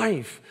your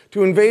life,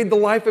 to invade the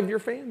life of your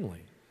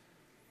family.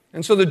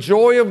 And so the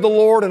joy of the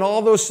Lord and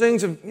all those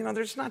things, they're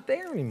just not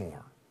there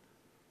anymore.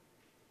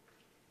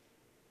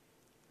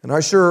 And I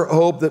sure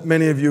hope that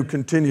many of you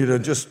continue to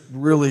just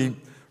really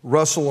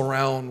wrestle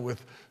around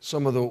with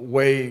some of the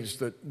ways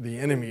that the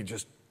enemy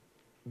just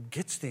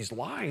gets these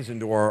lies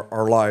into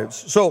our lives.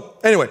 So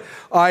anyway,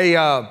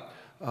 I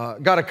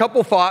got a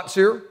couple thoughts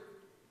here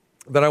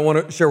that I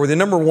want to share with you.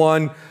 Number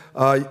one,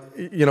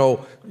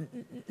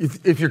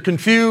 if you're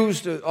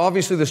confused,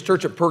 obviously this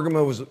church at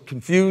Pergamum was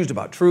confused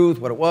about truth,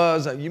 what it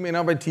was. You may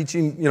not be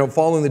teaching,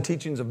 following the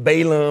teachings of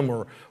Balaam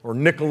or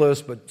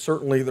Nicholas, but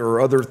certainly there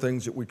are other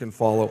things that we can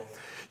follow.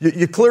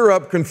 You clear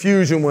up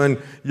confusion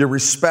when you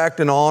respect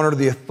and honor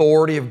the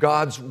authority of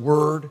God's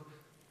Word.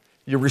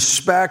 You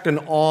respect and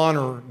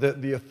honor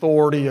the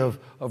authority of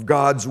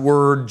God's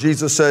Word.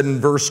 Jesus said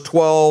in verse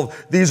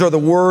 12, these are the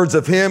words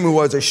of Him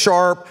who has a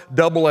sharp,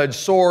 double-edged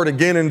sword.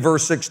 Again in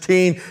verse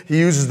 16, He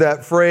uses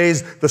that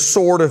phrase, the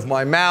sword of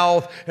my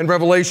mouth. In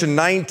Revelation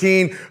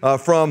 19,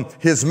 from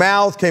His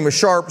mouth came a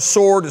sharp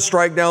sword to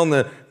strike down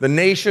the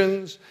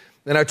nations.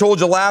 And I told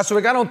you last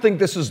week, I don't think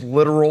this is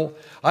literal.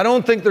 I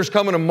don't think there's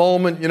coming a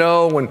moment,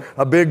 when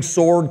a big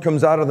sword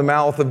comes out of the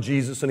mouth of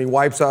Jesus and He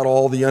wipes out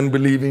all the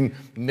unbelieving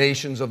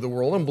nations of the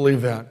world. I don't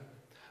believe that.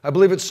 I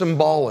believe it's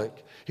symbolic.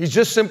 He's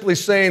just simply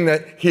saying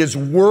that His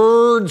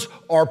words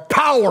are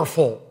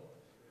powerful.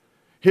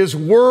 His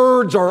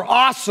words are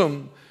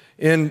awesome.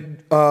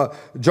 In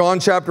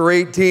John chapter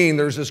 18,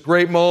 there's this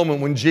great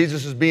moment when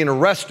Jesus is being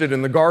arrested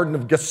in the Garden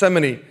of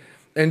Gethsemane.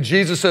 And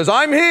Jesus says,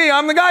 I'm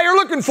the guy you're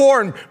looking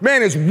for. And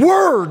man, His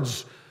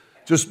words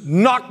just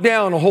knocked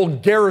down a whole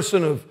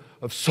garrison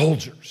of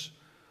soldiers.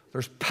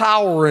 There's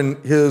power in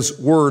His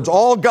words.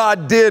 All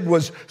God did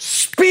was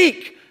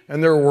speak,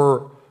 and there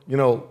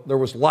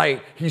was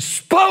light. He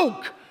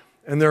spoke,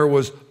 and there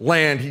was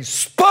land. He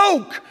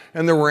spoke,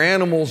 and there were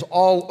animals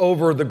all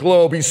over the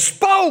globe. He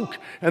spoke,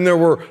 and there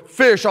were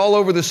fish all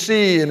over the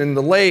sea and in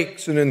the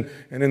lakes and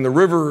in the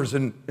rivers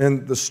and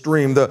the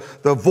stream. The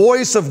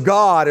voice of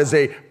God is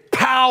a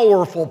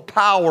powerful,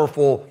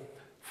 powerful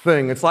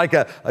thing. It's like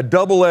a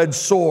double-edged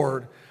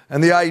sword.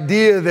 And the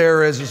idea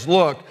there is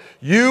look,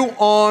 you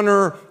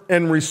honor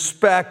and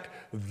respect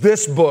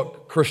this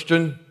book,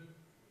 Christian.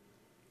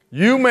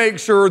 You make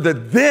sure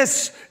that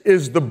this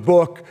is the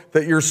book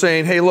that you're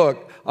saying, hey,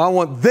 look, I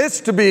want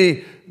this to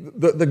be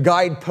the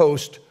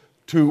guidepost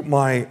to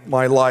my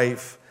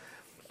life.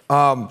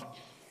 In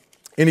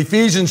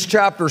Ephesians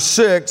chapter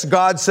 6,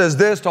 God says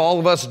this to all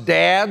of us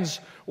dads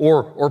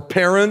or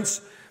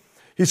parents.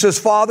 He says,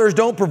 fathers,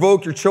 don't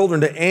provoke your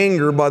children to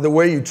anger by the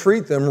way you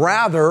treat them.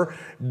 Rather,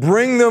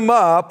 bring them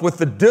up with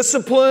the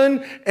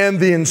discipline and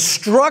the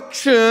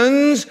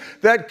instructions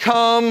that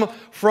come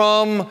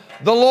from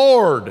the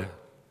Lord.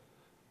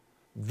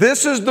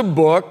 This is the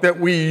book that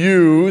we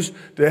use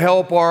to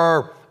help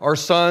our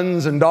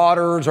sons and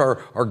daughters,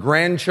 our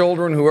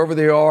grandchildren, whoever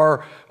they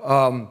are,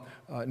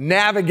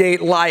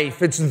 navigate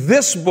life. It's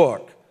this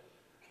book.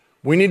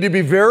 We need to be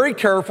very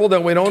careful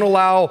that we don't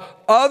allow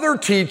other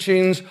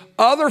teachings,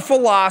 other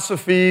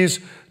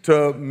philosophies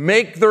to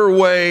make their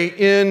way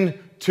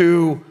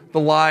into the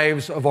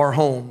lives of our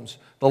homes,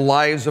 the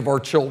lives of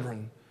our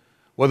children.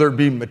 Whether it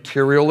be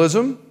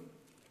materialism,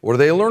 what are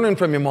they learning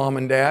from you, mom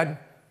and dad?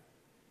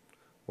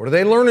 What are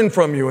they learning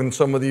from you in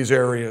some of these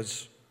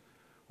areas?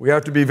 We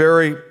have to be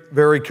very,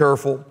 very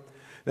careful.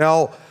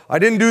 Now, I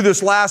didn't do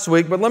this last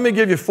week, but let me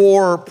give you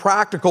 4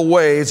 practical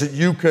ways that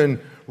you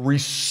can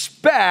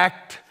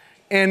respect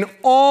and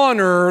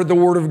honor the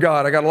Word of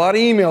God. I got a lot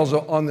of emails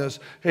on this.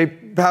 Hey,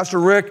 Pastor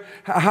Rick,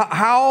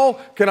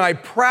 how can I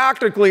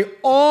practically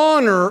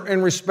honor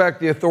and respect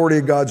the authority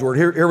of God's Word?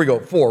 Here we go.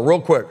 4, real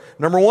quick.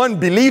 Number 1,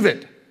 believe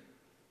it.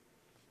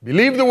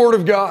 Believe the Word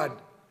of God.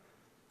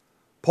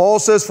 Paul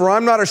says, for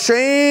I'm not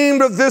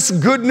ashamed of this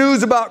good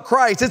news about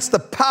Christ. It's the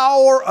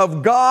power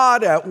of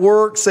God at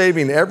work,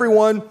 saving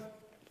everyone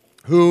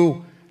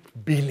who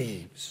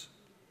believes.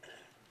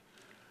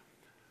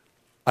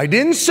 I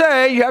didn't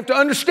say you have to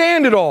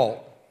understand it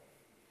all,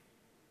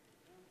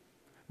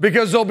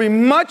 because there'll be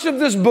much of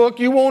this book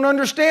you won't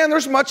understand.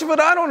 There's much of it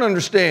I don't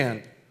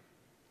understand.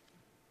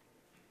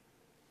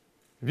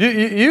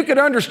 If you could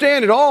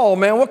understand it all,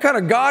 man, what kind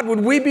of God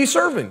would we be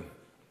serving?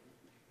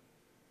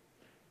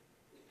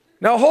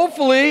 Now,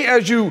 hopefully,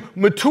 as you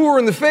mature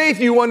in the faith,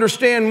 you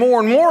understand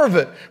more and more of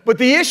it. But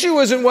the issue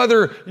isn't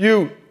whether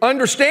you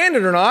understand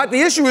it or not.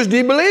 The issue is, do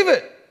you believe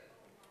it?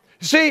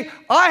 See,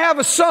 I have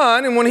a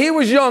son, and when he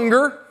was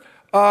younger,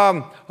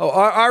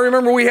 I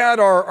remember we had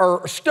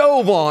our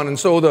stove on, and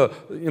so the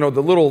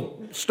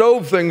little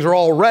stove things are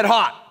all red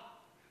hot.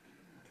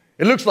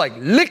 It looks like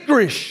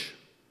licorice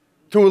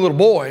to a little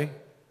boy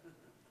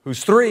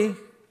who's 3.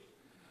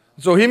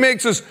 So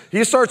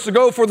he starts to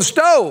go for the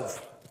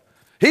stove.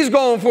 He's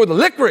going for the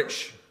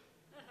licorice.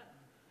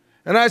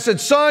 And I said,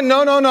 son,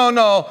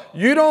 no.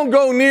 You don't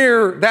go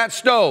near that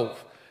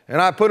stove. And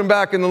I put him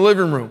back in the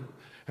living room.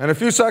 And a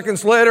few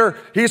seconds later,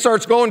 he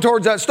starts going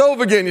towards that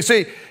stove again. You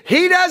see,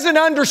 he doesn't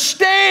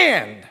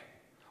understand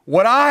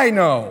what I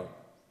know.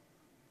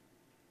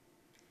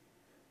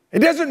 It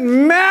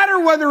doesn't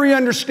matter whether he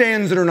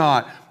understands it or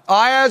not.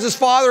 I, as his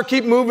father,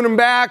 keep moving him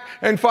back.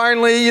 And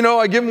finally,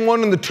 I give him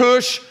one in the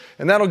tush.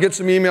 And that'll get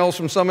some emails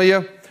from some of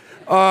you.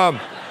 But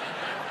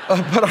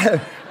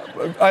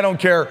I don't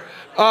care.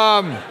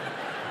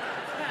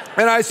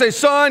 And I say,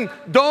 son,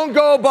 don't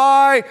go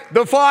by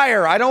the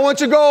fire. I don't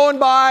want you going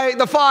by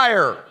the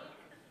fire.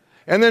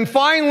 And then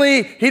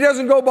finally, he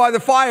doesn't go by the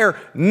fire,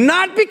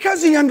 not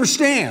because he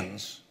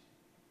understands.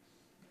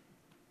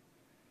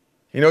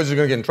 He knows he's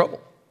going to get in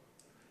trouble.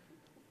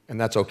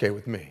 And that's okay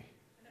with me.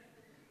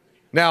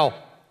 Now,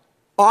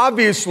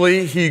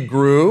 obviously, he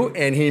grew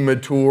and he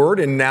matured,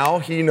 and now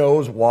he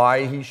knows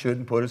why he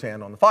shouldn't put his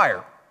hand on the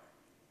fire.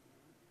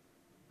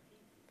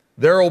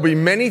 There will be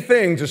many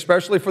things,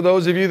 especially for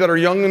those of you that are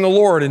young in the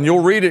Lord, and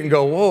you'll read it and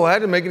go, whoa, that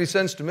didn't make any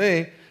sense to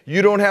me.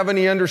 You don't have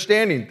any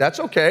understanding.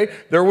 That's okay.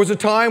 There was a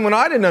time when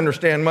I didn't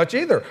understand much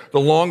either. The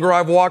longer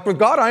I've walked with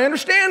God, I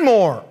understand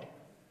more.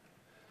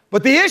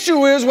 But the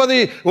issue is whether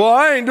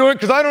I ain't doing it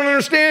because I don't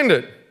understand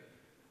it.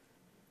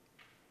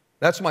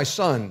 That's my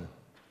son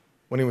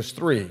when he was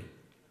 3.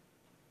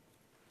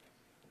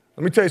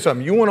 Let me tell you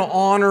something. You want to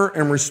honor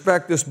and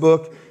respect this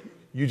book,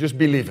 you just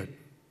believe it.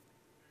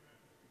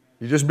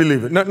 You just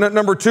believe it.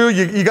 Number 2,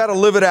 you got to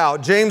live it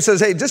out. James says,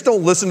 hey, just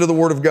don't listen to the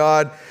Word of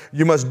God.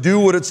 You must do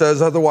what it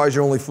says, otherwise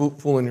you're only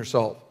fooling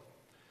yourself.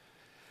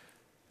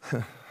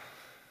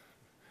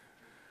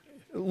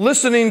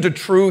 Listening to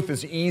truth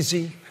is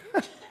easy.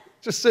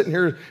 Just sitting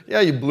here,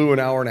 you blew an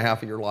hour and a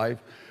half of your life.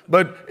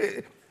 But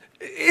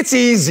it's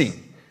easy.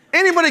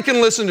 Anybody can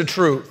listen to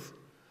truth.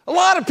 A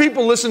lot of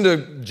people listen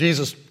to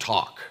Jesus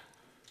talk.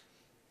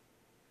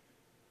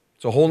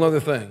 It's a whole other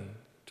thing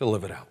to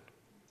live it out.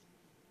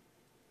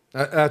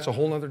 That's a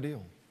whole other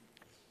deal.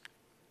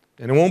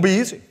 And it won't be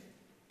easy. It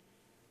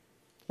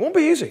won't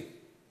be easy.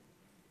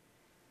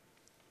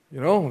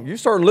 You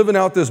start living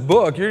out this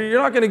book,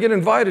 you're not going to get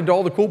invited to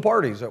all the cool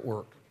parties at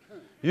work.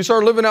 You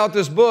start living out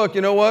this book,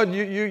 you know what?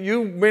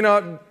 You may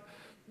not,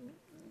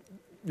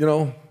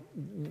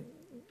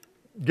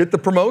 get the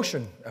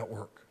promotion at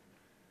work.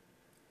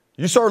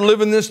 You start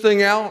living this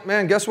thing out,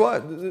 man, guess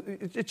what?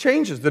 It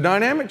changes. The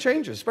dynamic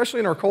changes, especially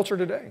in our culture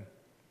today.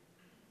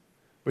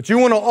 But you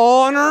want to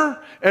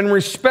honor and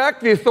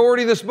respect the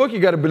authority of this book, you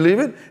got to believe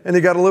it, and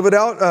you got to live it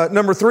out.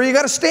 Number 3, you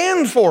got to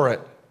stand for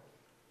it.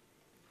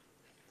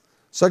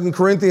 2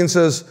 Corinthians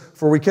says,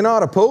 for we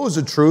cannot oppose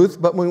the truth,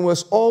 but we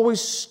must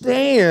always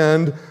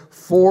stand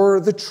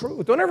for the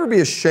truth. Don't ever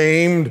be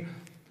ashamed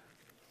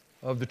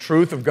of the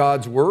truth of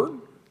God's word.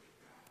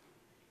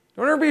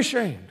 Don't ever be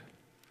ashamed.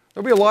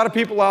 There'll be a lot of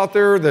people out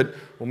there that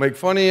will make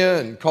fun of you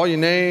and call you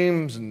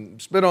names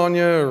and spit on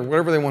you or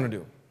whatever they want to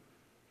do.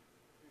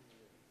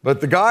 But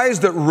the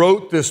guys that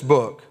wrote this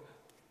book,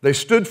 they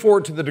stood for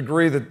it to the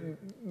degree that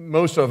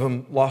most of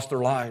them lost their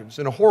lives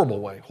in a horrible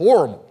way.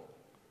 Horrible.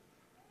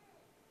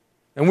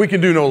 And we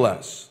can do no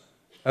less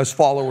as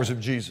followers of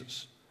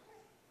Jesus.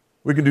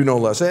 We can do no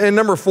less. And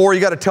number 4,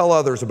 you got to tell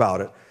others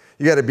about it.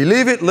 You got to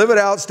believe it, live it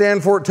out,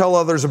 stand for it, tell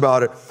others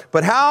about it.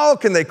 But how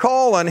can they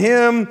call on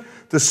Him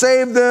to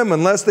save them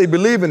unless they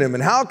believe in Him?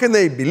 And how can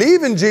they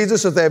believe in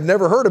Jesus if they have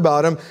never heard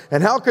about Him?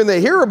 And how can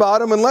they hear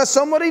about Him unless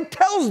somebody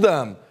tells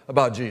them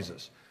about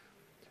Jesus?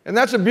 And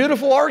that's a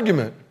beautiful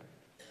argument.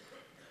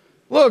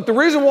 Look, the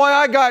reason why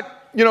I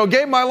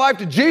gave my life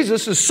to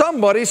Jesus is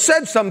somebody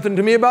said something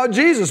to me about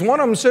Jesus. One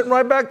of them sitting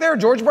right back there,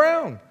 George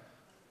Brown.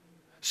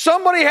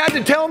 Somebody had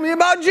to tell me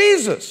about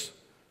Jesus.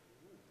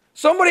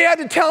 Somebody had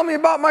to tell me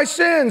about my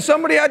sins.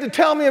 Somebody had to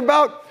tell me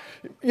about,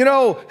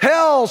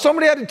 hell.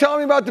 Somebody had to tell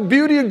me about the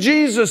beauty of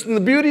Jesus and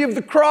the beauty of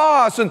the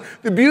cross and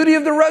the beauty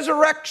of the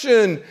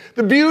resurrection,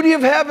 the beauty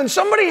of heaven.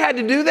 Somebody had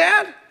to do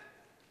that.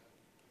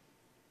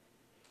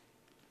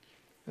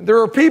 There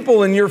are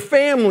people in your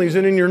families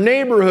and in your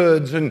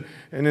neighborhoods and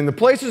in the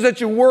places that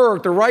you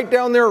work. They're right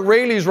down there at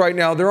Rayleigh's right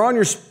now. They're on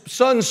your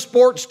son's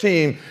sports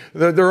team.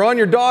 They're on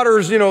your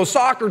daughter's,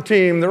 soccer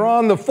team. They're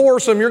on the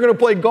foursome you're going to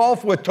play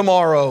golf with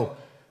tomorrow.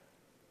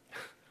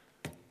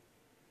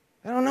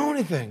 They don't know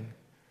anything.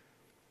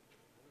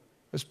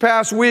 This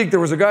past week, there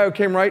was a guy who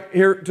came right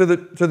here to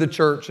the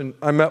church, and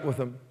I met with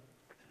him.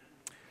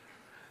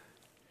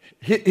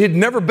 He'd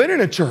never been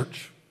in a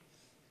church.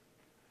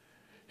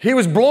 He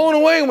was blown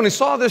away when he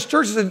saw this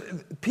church. He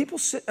said,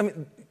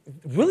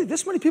 really,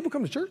 this many people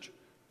come to church?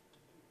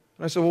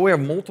 And I said, well, we have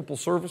multiple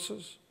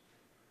services.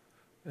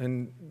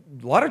 And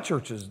a lot of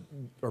churches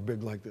are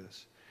big like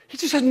this. He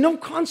just had no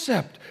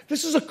concept.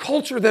 This is a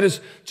culture that is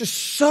just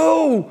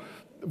so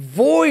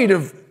void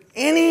of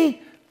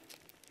any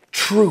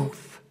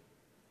truth.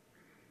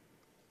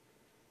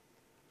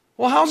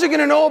 Well, how's he going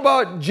to know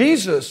about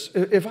Jesus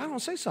if I don't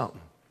say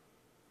something?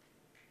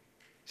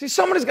 See,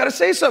 somebody's got to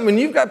say something, and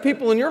you've got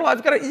people in your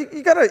life,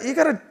 you got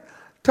to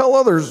tell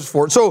others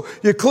for it. So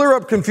you clear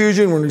up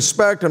confusion when you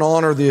respect and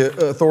honor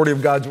the authority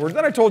of God's word.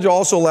 Then I told you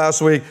also last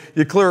week,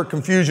 you clear up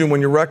confusion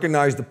when you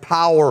recognize the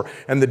power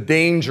and the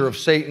danger of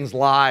Satan's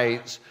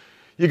lies.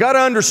 You got to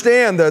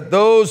understand that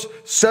those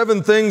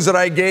 7 things that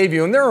I gave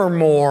you, and there are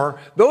more,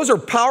 those are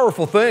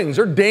powerful things.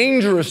 They're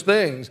dangerous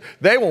things.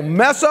 They will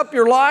mess up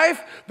your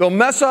life. They'll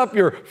mess up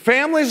your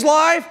family's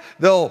life.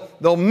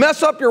 They'll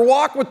mess up your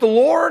walk with the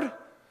Lord.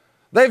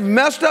 They've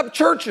messed up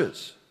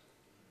churches.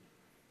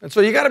 And so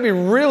you got to be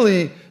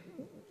really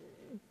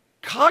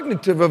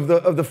cognitive of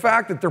the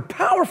fact that they're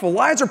powerful.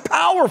 Lies are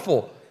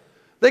powerful.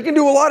 They can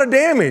do a lot of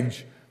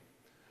damage.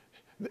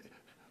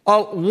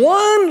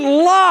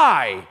 One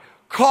lie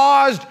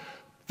caused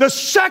the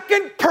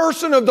second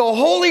person of the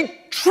Holy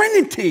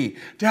Trinity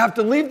to have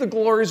to leave the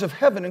glories of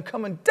heaven and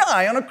come and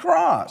die on a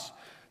cross.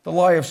 The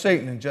lie of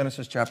Satan in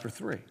Genesis chapter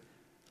 3.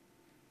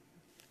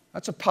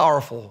 That's a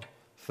powerful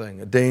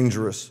thing, a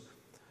dangerous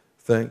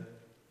thing.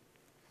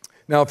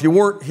 Now, if you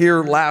weren't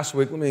here last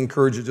week, let me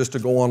encourage you just to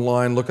go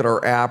online, look at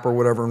our app or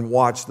whatever, and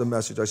watch the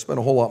message. I spent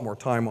a whole lot more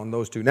time on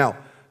those 2. Now,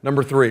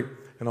 number 3,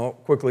 and I'll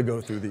quickly go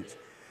through these.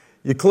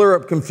 You clear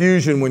up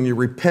confusion when you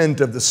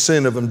repent of the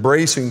sin of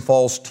embracing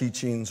false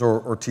teachings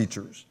or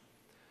teachers.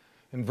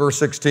 In verse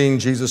 16,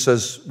 Jesus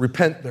says,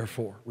 repent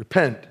therefore,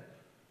 repent,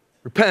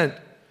 repent.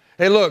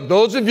 Hey, look,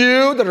 those of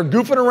you that are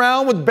goofing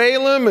around with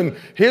Balaam and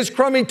his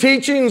crummy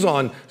teachings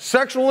on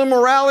sexual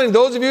immorality,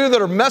 those of you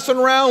that are messing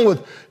around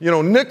with,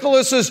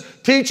 Nicholas's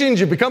teachings,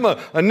 you become a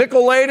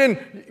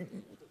Nicolaitan,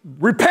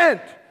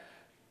 repent,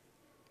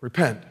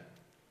 repent,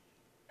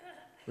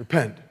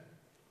 repent.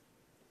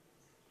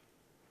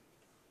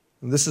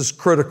 And this is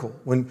critical.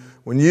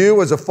 When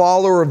you, as a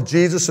follower of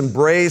Jesus,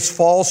 embrace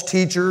false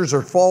teachers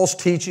or false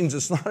teachings,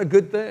 it's not a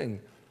good thing.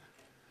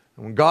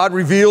 And when God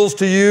reveals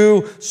to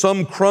you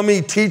some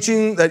crummy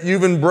teaching that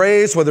you've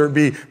embraced, whether it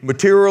be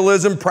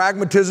materialism,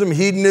 pragmatism,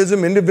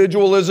 hedonism,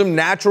 individualism,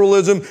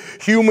 naturalism,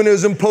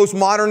 humanism,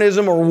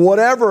 postmodernism, or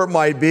whatever it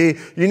might be,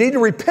 you need to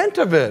repent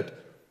of it.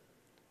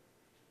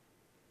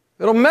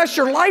 It'll mess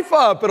your life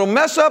up. It'll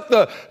mess up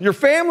your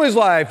family's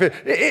life. It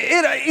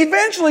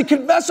eventually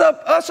could mess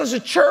up us as a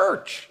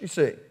church, you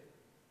see.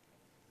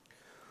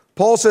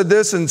 Paul said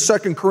this in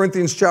 2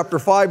 Corinthians chapter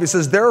 5. He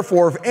says,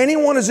 therefore, if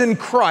anyone is in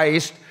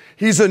Christ,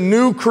 he's a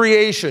new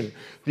creation.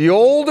 The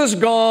old is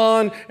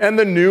gone and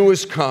the new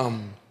is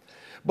come.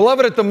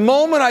 Beloved, at the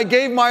moment I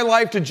gave my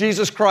life to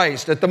Jesus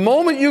Christ, at the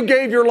moment you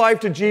gave your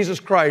life to Jesus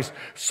Christ,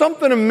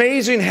 something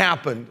amazing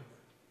happened.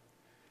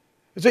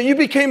 It's that you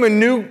became a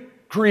new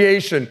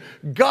creation.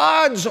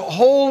 God's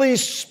Holy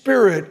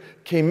Spirit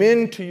came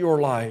into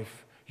your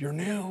life. You're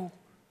new.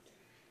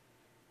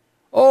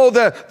 Oh,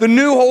 the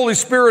new Holy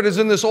Spirit is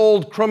in this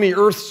old crummy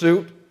earth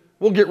suit.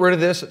 We'll get rid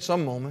of this at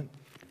some moment.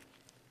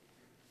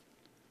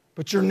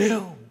 But you're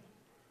new.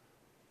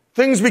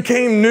 Things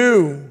became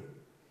new.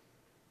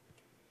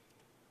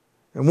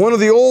 And one of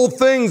the old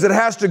things that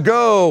has to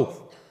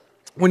go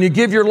when you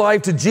give your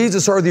life to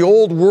Jesus are the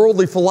old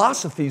worldly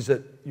philosophies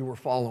that you were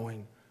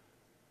following.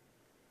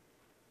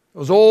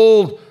 Those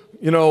old,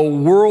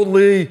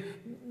 worldly,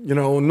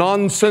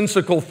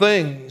 nonsensical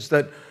things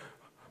that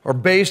are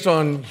based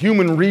on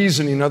human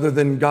reasoning other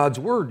than God's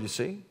word, you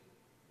see.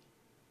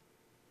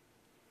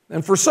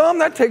 And for some,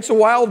 that takes a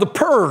while to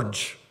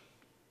purge.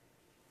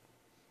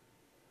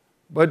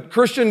 But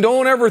Christian,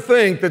 don't ever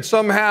think that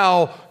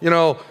somehow, I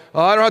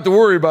don't have to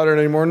worry about it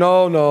anymore.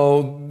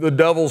 No, the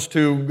devil's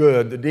too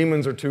good. The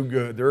demons are too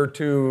good. They're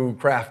too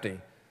crafty.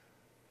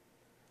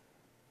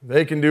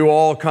 They can do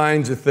all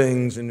kinds of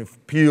things and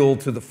appeal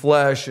to the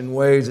flesh in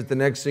ways that the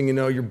next thing you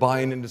know, you're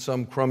buying into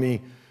some crummy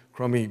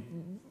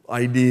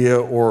idea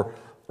or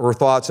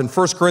thoughts. In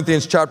 1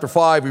 Corinthians chapter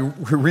 5, we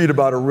read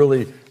about a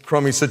really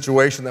crummy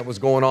situation that was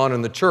going on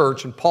in the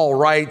church. And Paul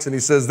writes, and he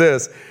says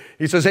this.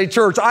 He says, hey,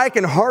 church, I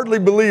can hardly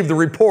believe the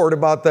report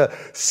about the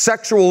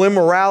sexual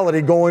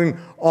immorality going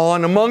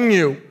on among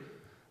you.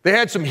 They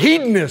had some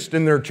hedonists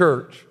in their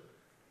church.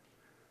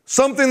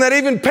 Something that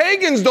even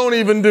pagans don't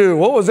even do.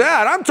 What was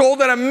that? I'm told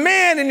that a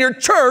man in your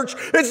church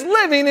is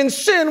living in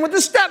sin with a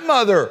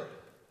stepmother.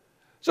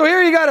 So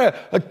here you got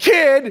a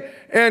kid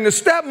and a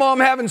stepmom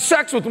having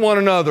sex with one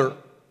another.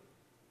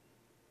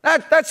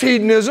 That's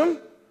hedonism.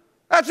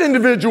 That's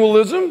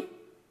individualism.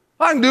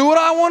 I can do what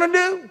I want to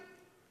do.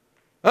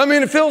 I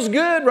mean, it feels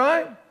good,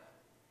 right?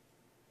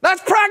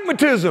 That's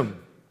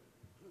pragmatism.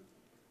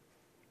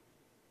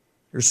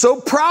 You're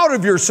so proud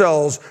of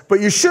yourselves,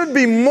 but you should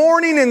be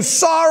mourning in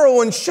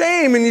sorrow and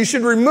shame, and you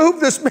should remove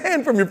this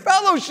man from your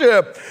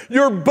fellowship.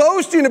 Your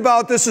boasting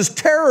about this is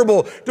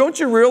terrible. Don't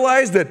you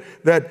realize that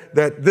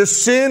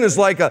this sin is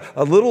like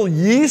a little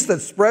yeast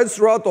that spreads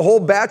throughout the whole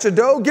batch of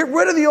dough? Get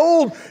rid of the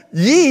old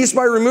yeast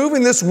by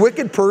removing this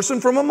wicked person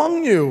from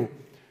among you.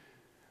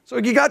 So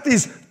you got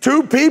these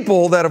two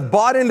people that have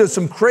bought into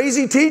some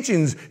crazy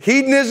teachings,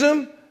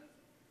 hedonism,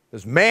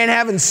 this man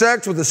having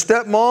sex with a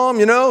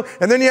stepmom,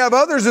 and then you have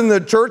others in the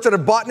church that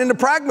have bought into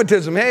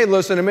pragmatism. Hey,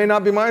 listen, it may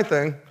not be my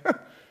thing,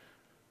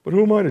 but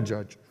who am I to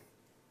judge?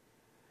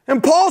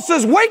 And Paul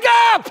says, wake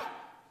up!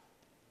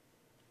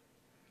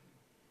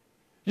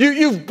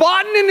 You've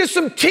bought into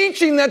some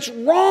teaching that's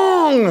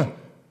wrong.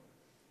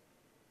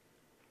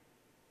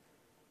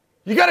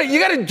 You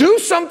gotta do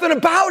something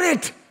about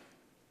it.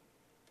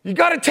 You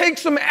gotta take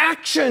some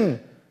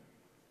action.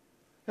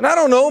 And I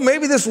don't know,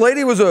 maybe this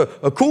lady was a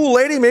cool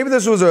lady. Maybe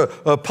this was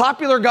a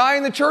popular guy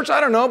in the church.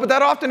 I don't know, but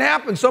that often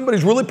happens.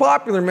 Somebody's really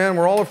popular, man.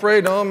 We're all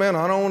afraid, oh, man,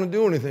 I don't want to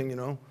do anything,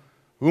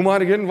 Who am I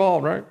to get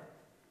involved, right?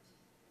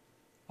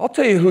 I'll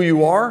tell you who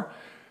you are.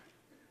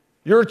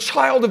 You're a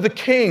child of the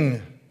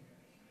King.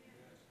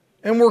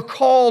 And we're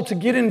called to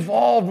get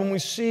involved when we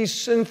see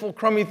sinful,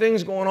 crummy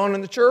things going on in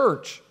the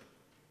church.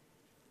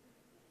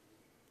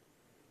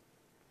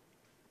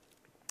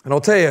 And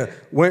I'll tell you,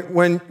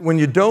 when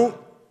you don't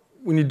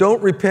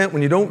repent,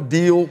 when you don't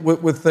deal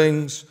with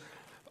things,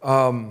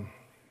 that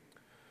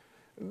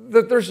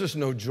there's just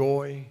no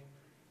joy.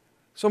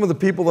 Some of the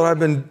people that I've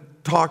been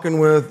talking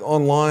with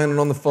online and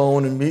on the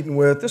phone and meeting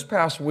with this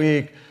past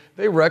week,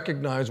 they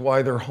recognized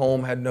why their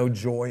home had no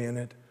joy in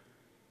it.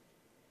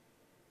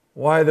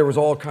 Why there was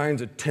all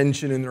kinds of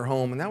tension in their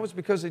home. And that was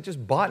because they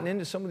just bought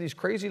into some of these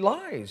crazy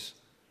lies.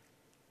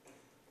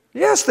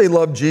 Yes, they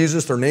love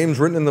Jesus. Their name's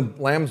written in the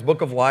Lamb's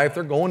Book of Life.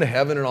 They're going to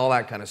heaven and all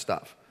that kind of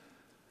stuff.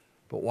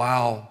 But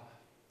wow,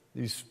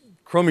 these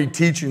crummy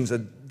teachings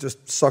that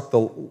just suck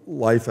the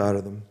life out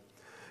of them.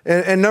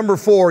 And number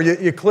 4,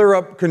 you clear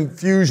up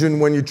confusion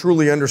when you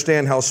truly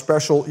understand how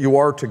special you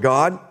are to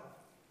God.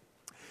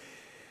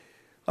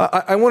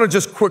 I want to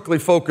just quickly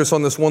focus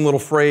on this one little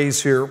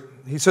phrase here.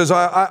 He says,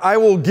 I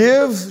will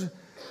give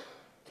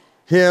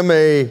him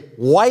a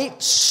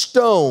white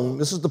stone.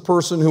 This is the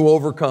person who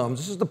overcomes.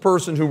 This is the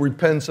person who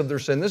repents of their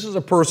sin. This is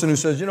a person who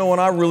says, you know what,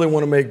 I really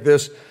want to make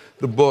this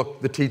the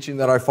book, the teaching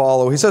that I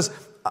follow. He says,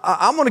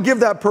 I'm going to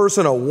give that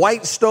person a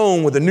white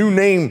stone with a new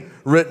name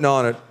written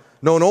on it,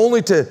 known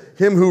only to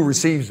him who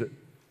receives it.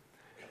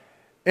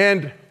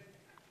 And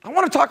I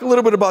want to talk a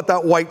little bit about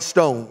that white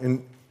stone.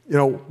 And,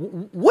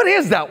 what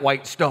is that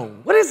white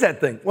stone? What is that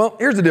thing? Well,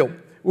 here's the deal.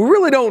 We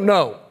really don't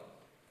know.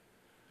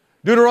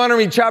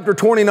 Deuteronomy chapter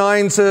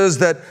 29 says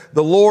that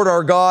the Lord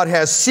our God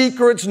has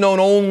secrets known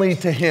only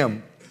to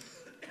him.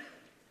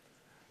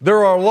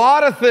 There are a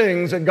lot of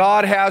things that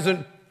God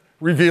hasn't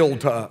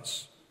revealed to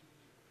us.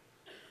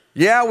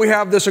 Yeah, we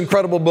have this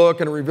incredible book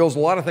and it reveals a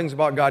lot of things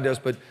about God to us,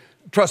 but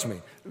trust me,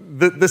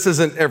 this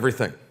isn't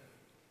everything.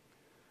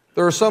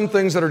 There are some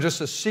things that are just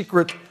a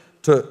secret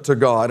to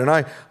God, and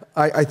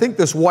I think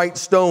this white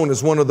stone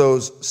is one of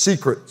those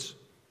secrets.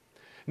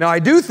 Now, I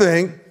do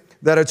think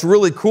that it's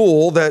really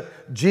cool that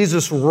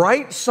Jesus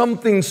writes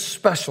something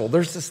special.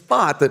 There's this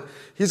thought that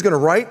he's going to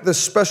write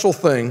this special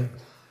thing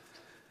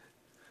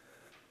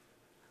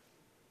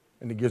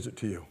and he gives it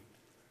to you.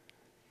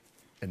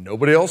 And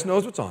nobody else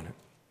knows what's on it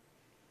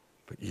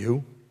but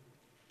you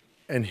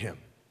and him.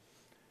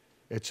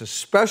 It's a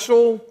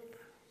special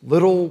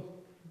little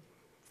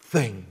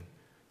thing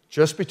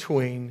just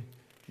between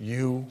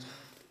you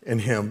and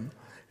him.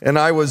 And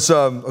I was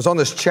on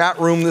this chat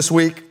room this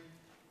week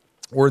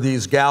where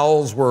these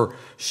gals were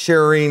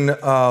sharing,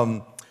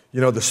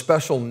 the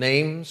special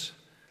names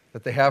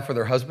that they have for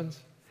their husbands.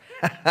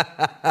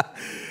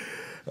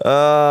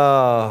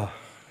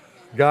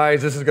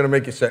 Guys, this is going to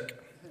make you sick,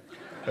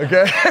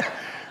 okay?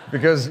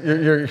 Because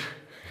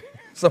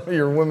some of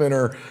your women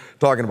are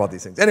talking about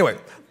these things. Anyway,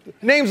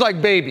 names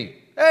like baby.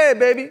 Hey,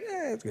 baby.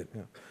 It's good.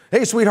 Yeah.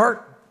 Hey,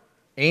 sweetheart.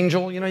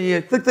 Angel.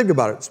 You think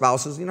about it,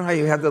 spouses. You know how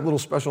you have that little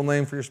special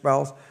name for your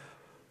spouse?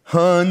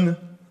 Hun,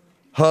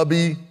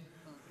 hubby,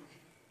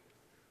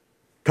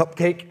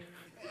 cupcake.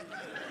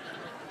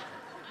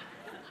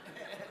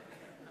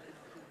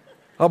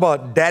 How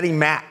about Daddy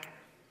Mac?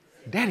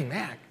 Daddy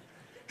Mac.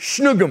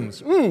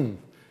 Schnuggums.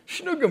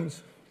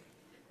 Schnuggums.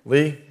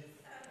 Lee?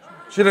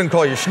 She didn't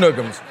call you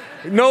Schnuggums.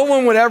 No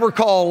one would ever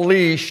call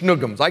Lee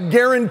Schnuggums. I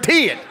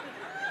guarantee it.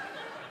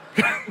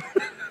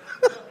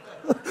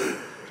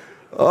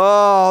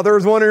 Oh,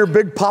 there's one here,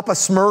 Big Papa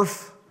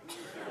Smurf.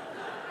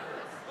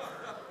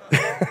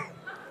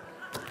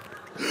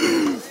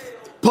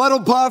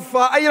 Puddle Puff.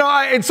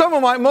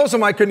 And most of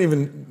them I couldn't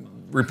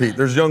even repeat.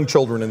 There's young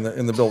children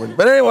in the building.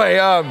 But anyway,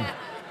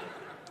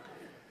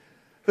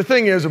 the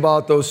thing is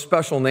about those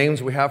special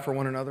names we have for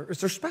one another is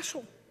they're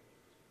special.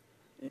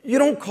 You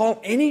don't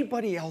call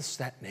anybody else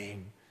that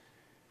name.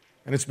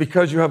 And it's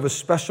because you have a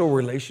special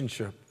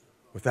relationship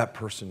with that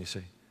person, you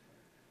see.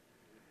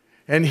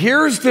 And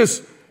here's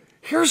this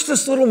Here's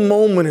this little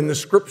moment in the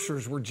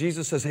scriptures where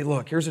Jesus says, hey,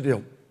 look, here's the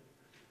deal.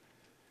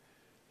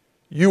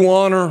 You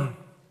honor,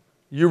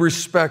 you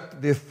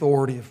respect the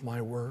authority of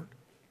my word.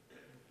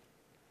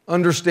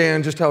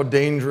 Understand just how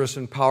dangerous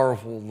and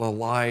powerful the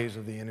lies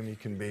of the enemy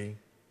can be.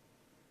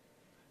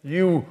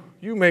 You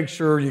make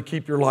sure you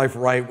keep your life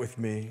right with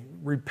me.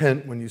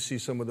 Repent when you see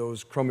some of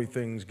those crummy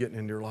things getting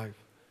into your life.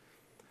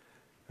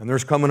 And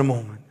there's coming a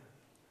moment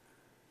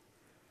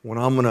when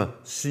I'm going to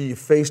see you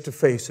face to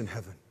face in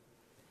heaven.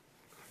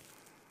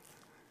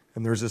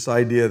 And there's this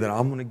idea that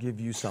I'm going to give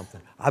you something.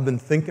 I've been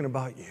thinking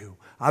about you.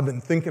 I've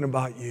been thinking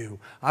about you.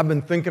 I've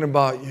been thinking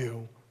about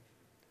you.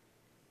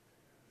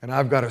 And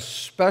I've got a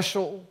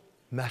special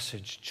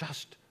message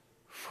just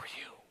for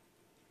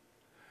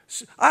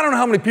you. I don't know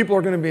how many people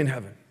are going to be in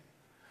heaven.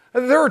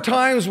 There are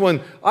times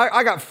when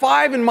I got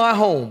 5 in my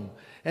home,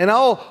 and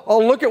I'll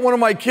look at one of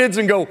my kids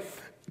and go,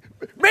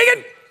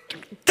 Megan,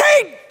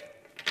 Kate,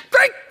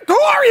 Drake, who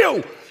are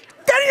you?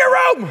 Get in your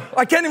room.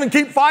 I can't even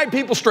keep 5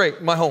 people straight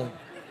in my home.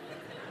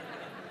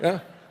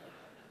 Yeah?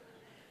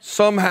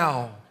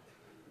 Somehow,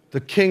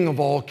 the King of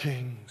all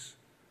kings,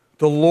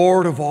 the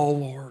Lord of all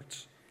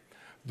lords,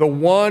 the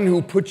one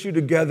who put you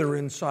together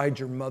inside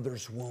your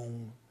mother's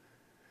womb,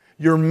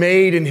 you're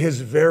made in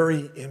his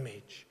very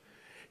image.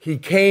 He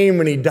came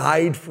and he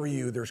died for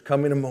you. There's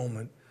coming a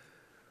moment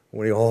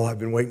when I've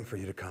been waiting for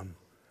you to come.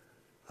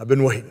 I've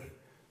been waiting.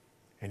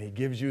 And he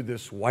gives you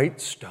this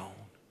white stone.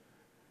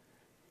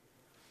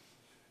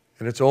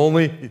 And it's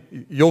only,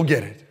 you'll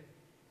get it.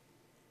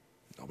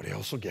 Nobody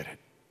else will get it.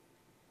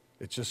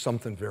 It's just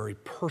something very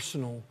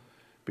personal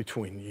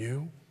between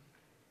you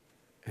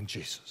and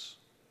Jesus.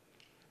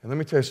 And let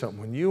me tell you something.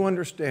 When you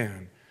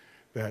understand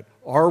that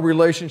our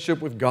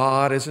relationship with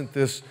God isn't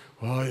this,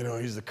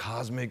 he's the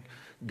cosmic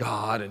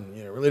God and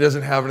it really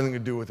doesn't have anything to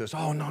do with this.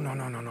 Oh,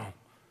 no.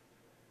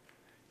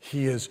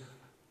 He is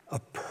a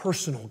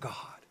personal God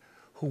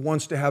who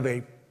wants to have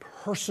a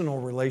personal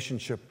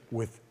relationship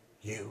with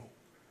you.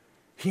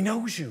 He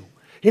knows you.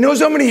 He knows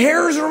how many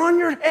hairs are on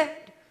your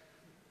head.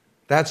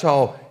 That's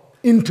how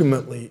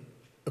intimately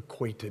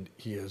acquainted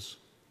he is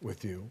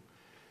with you.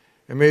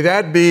 And may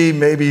that be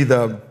maybe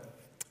the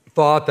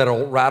thought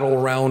that'll rattle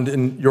around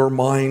in your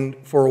mind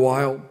for a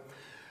while.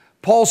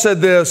 Paul said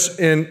this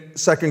in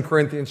 2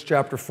 Corinthians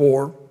chapter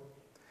 4.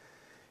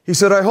 He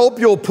said, I hope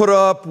you'll put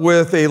up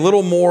with a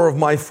little more of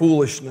my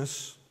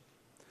foolishness.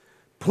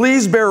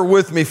 Please bear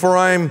with me, for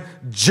I'm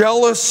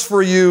jealous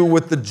for you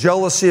with the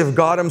jealousy of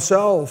God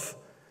himself.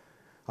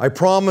 I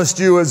promised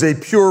you as a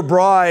pure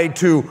bride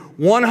to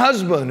one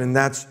husband, and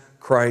that's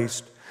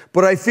Christ.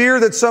 But I fear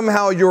that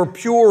somehow your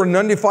pure and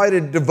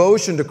undivided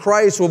devotion to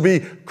Christ will be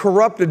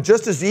corrupted,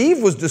 just as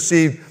Eve was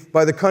deceived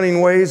by the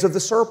cunning ways of the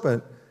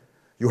serpent.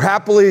 You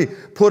happily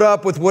put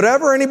up with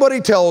whatever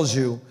anybody tells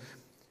you,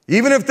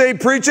 even if they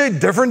preach a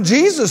different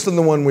Jesus than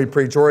the one we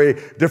preach, or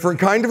a different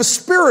kind of a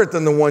spirit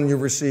than the one you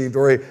received,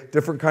 or a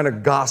different kind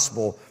of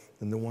gospel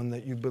than the one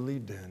that you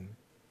believed in.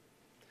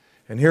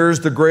 And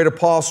here's the great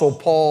apostle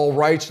Paul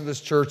writes to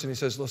this church, and he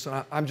says,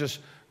 listen, I'm just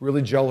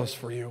really jealous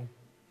for you.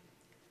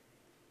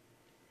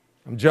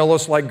 I'm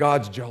jealous like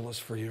God's jealous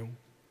for you.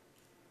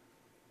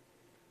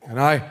 And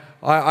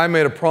I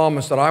made a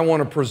promise that I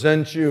want to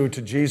present you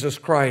to Jesus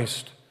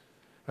Christ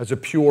as a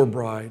pure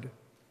bride.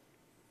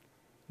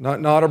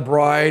 Not a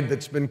bride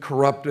that's been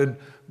corrupted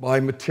by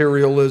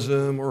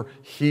materialism or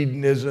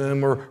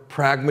hedonism or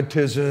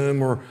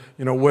pragmatism or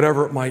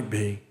whatever it might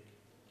be.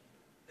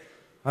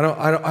 I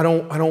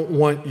don't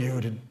want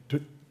you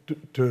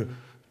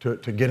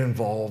to get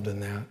involved in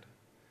that.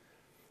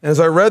 As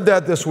I read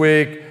that this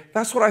week,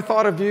 that's what I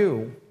thought of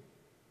you.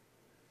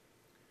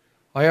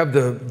 I have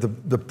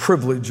the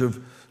privilege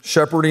of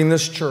shepherding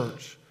this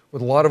church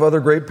with a lot of other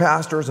great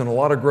pastors and a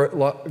lot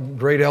of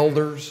great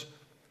elders.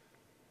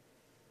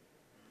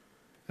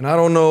 And I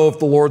don't know if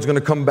the Lord's going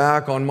to come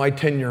back on my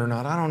tenure or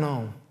not. I don't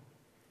know.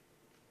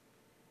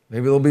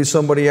 Maybe there'll be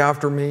somebody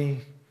after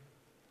me.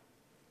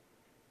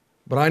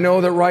 But I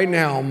know that right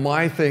now,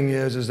 my thing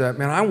is that,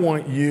 man, I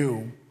want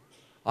you.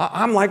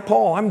 I'm like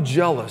Paul. I'm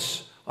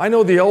jealous. I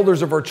know the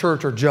elders of our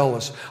church are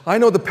jealous. I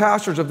know the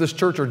pastors of this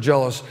church are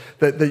jealous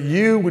that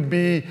you would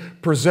be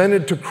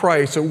presented to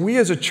Christ, that we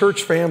as a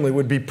church family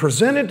would be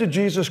presented to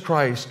Jesus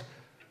Christ,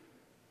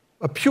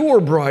 a pure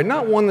bride,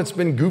 not one that's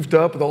been goofed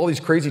up with all these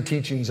crazy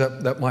teachings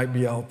that might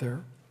be out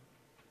there.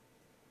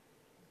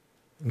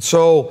 And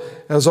so,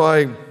 as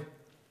I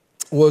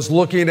was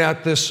looking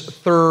at this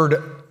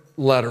third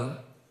letter,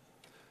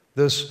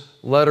 this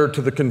letter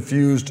to the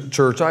confused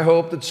church, I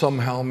hope that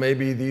somehow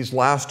maybe these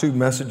last 2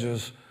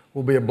 messages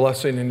will be a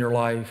blessing in your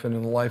life and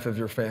in the life of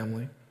your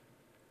family.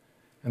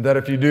 And that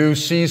if you do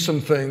see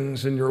some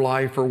things in your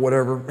life or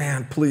whatever,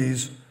 man,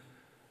 please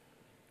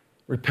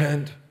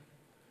repent.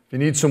 If you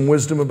need some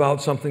wisdom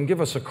about something, give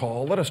us a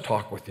call. Let us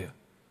talk with you.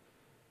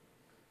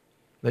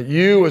 That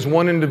you, as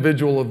one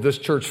individual of this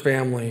church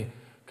family,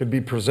 could be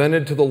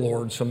presented to the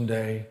Lord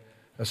someday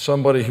as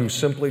somebody who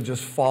simply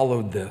just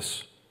followed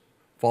this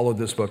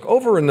book.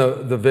 Over in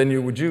the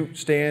venue, would you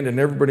stand? And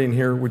everybody in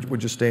here,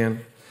 would you stand?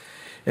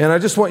 And I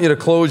just want you to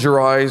close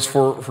your eyes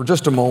for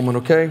just a moment,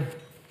 okay?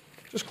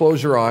 Just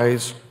close your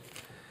eyes.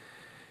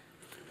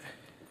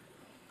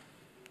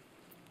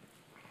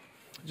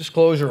 Just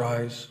close your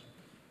eyes.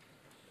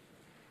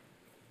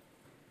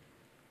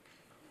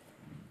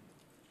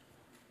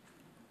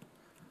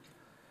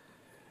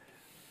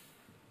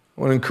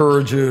 I want to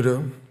encourage you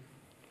to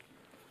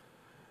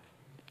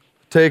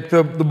take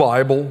the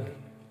Bible,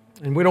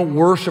 and we don't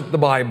worship the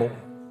Bible.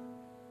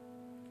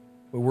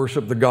 We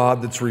worship the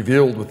God that's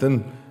revealed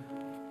within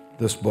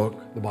this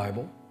book, the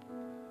Bible.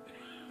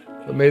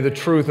 But may the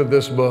truth of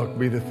this book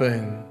be the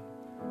thing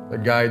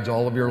that guides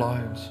all of your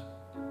lives.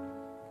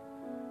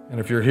 And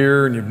if you're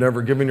here and you've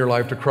never given your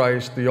life to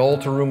Christ, the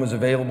altar room is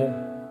available.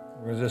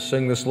 We're going to just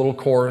sing this little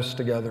chorus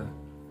together.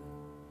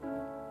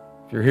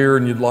 If you're here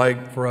and you'd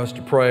like for us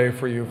to pray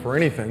for you for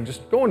anything,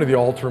 just go into the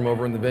altar room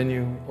over in the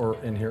venue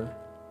or in here.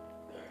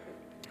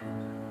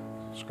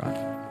 Scott.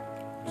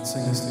 Let's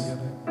sing this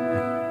together.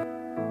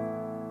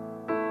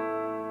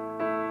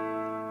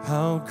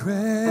 How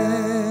great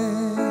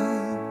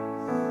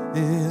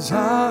is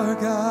our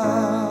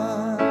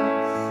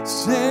God?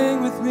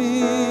 Sing with me,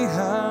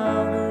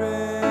 how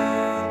great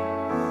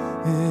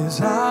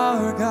is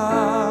our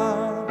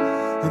God,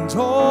 and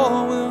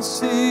all will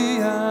see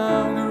how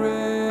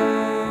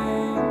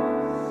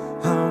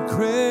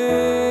great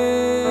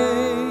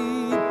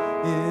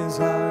is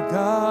our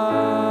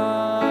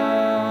God.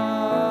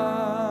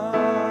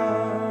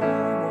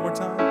 One more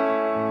time.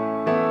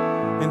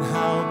 And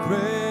how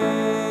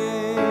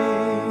great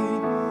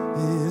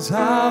is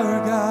our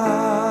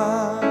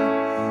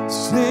God.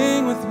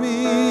 Sing with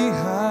me,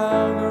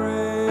 how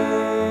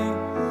great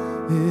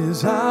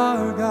is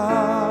our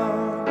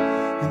God,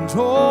 and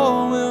all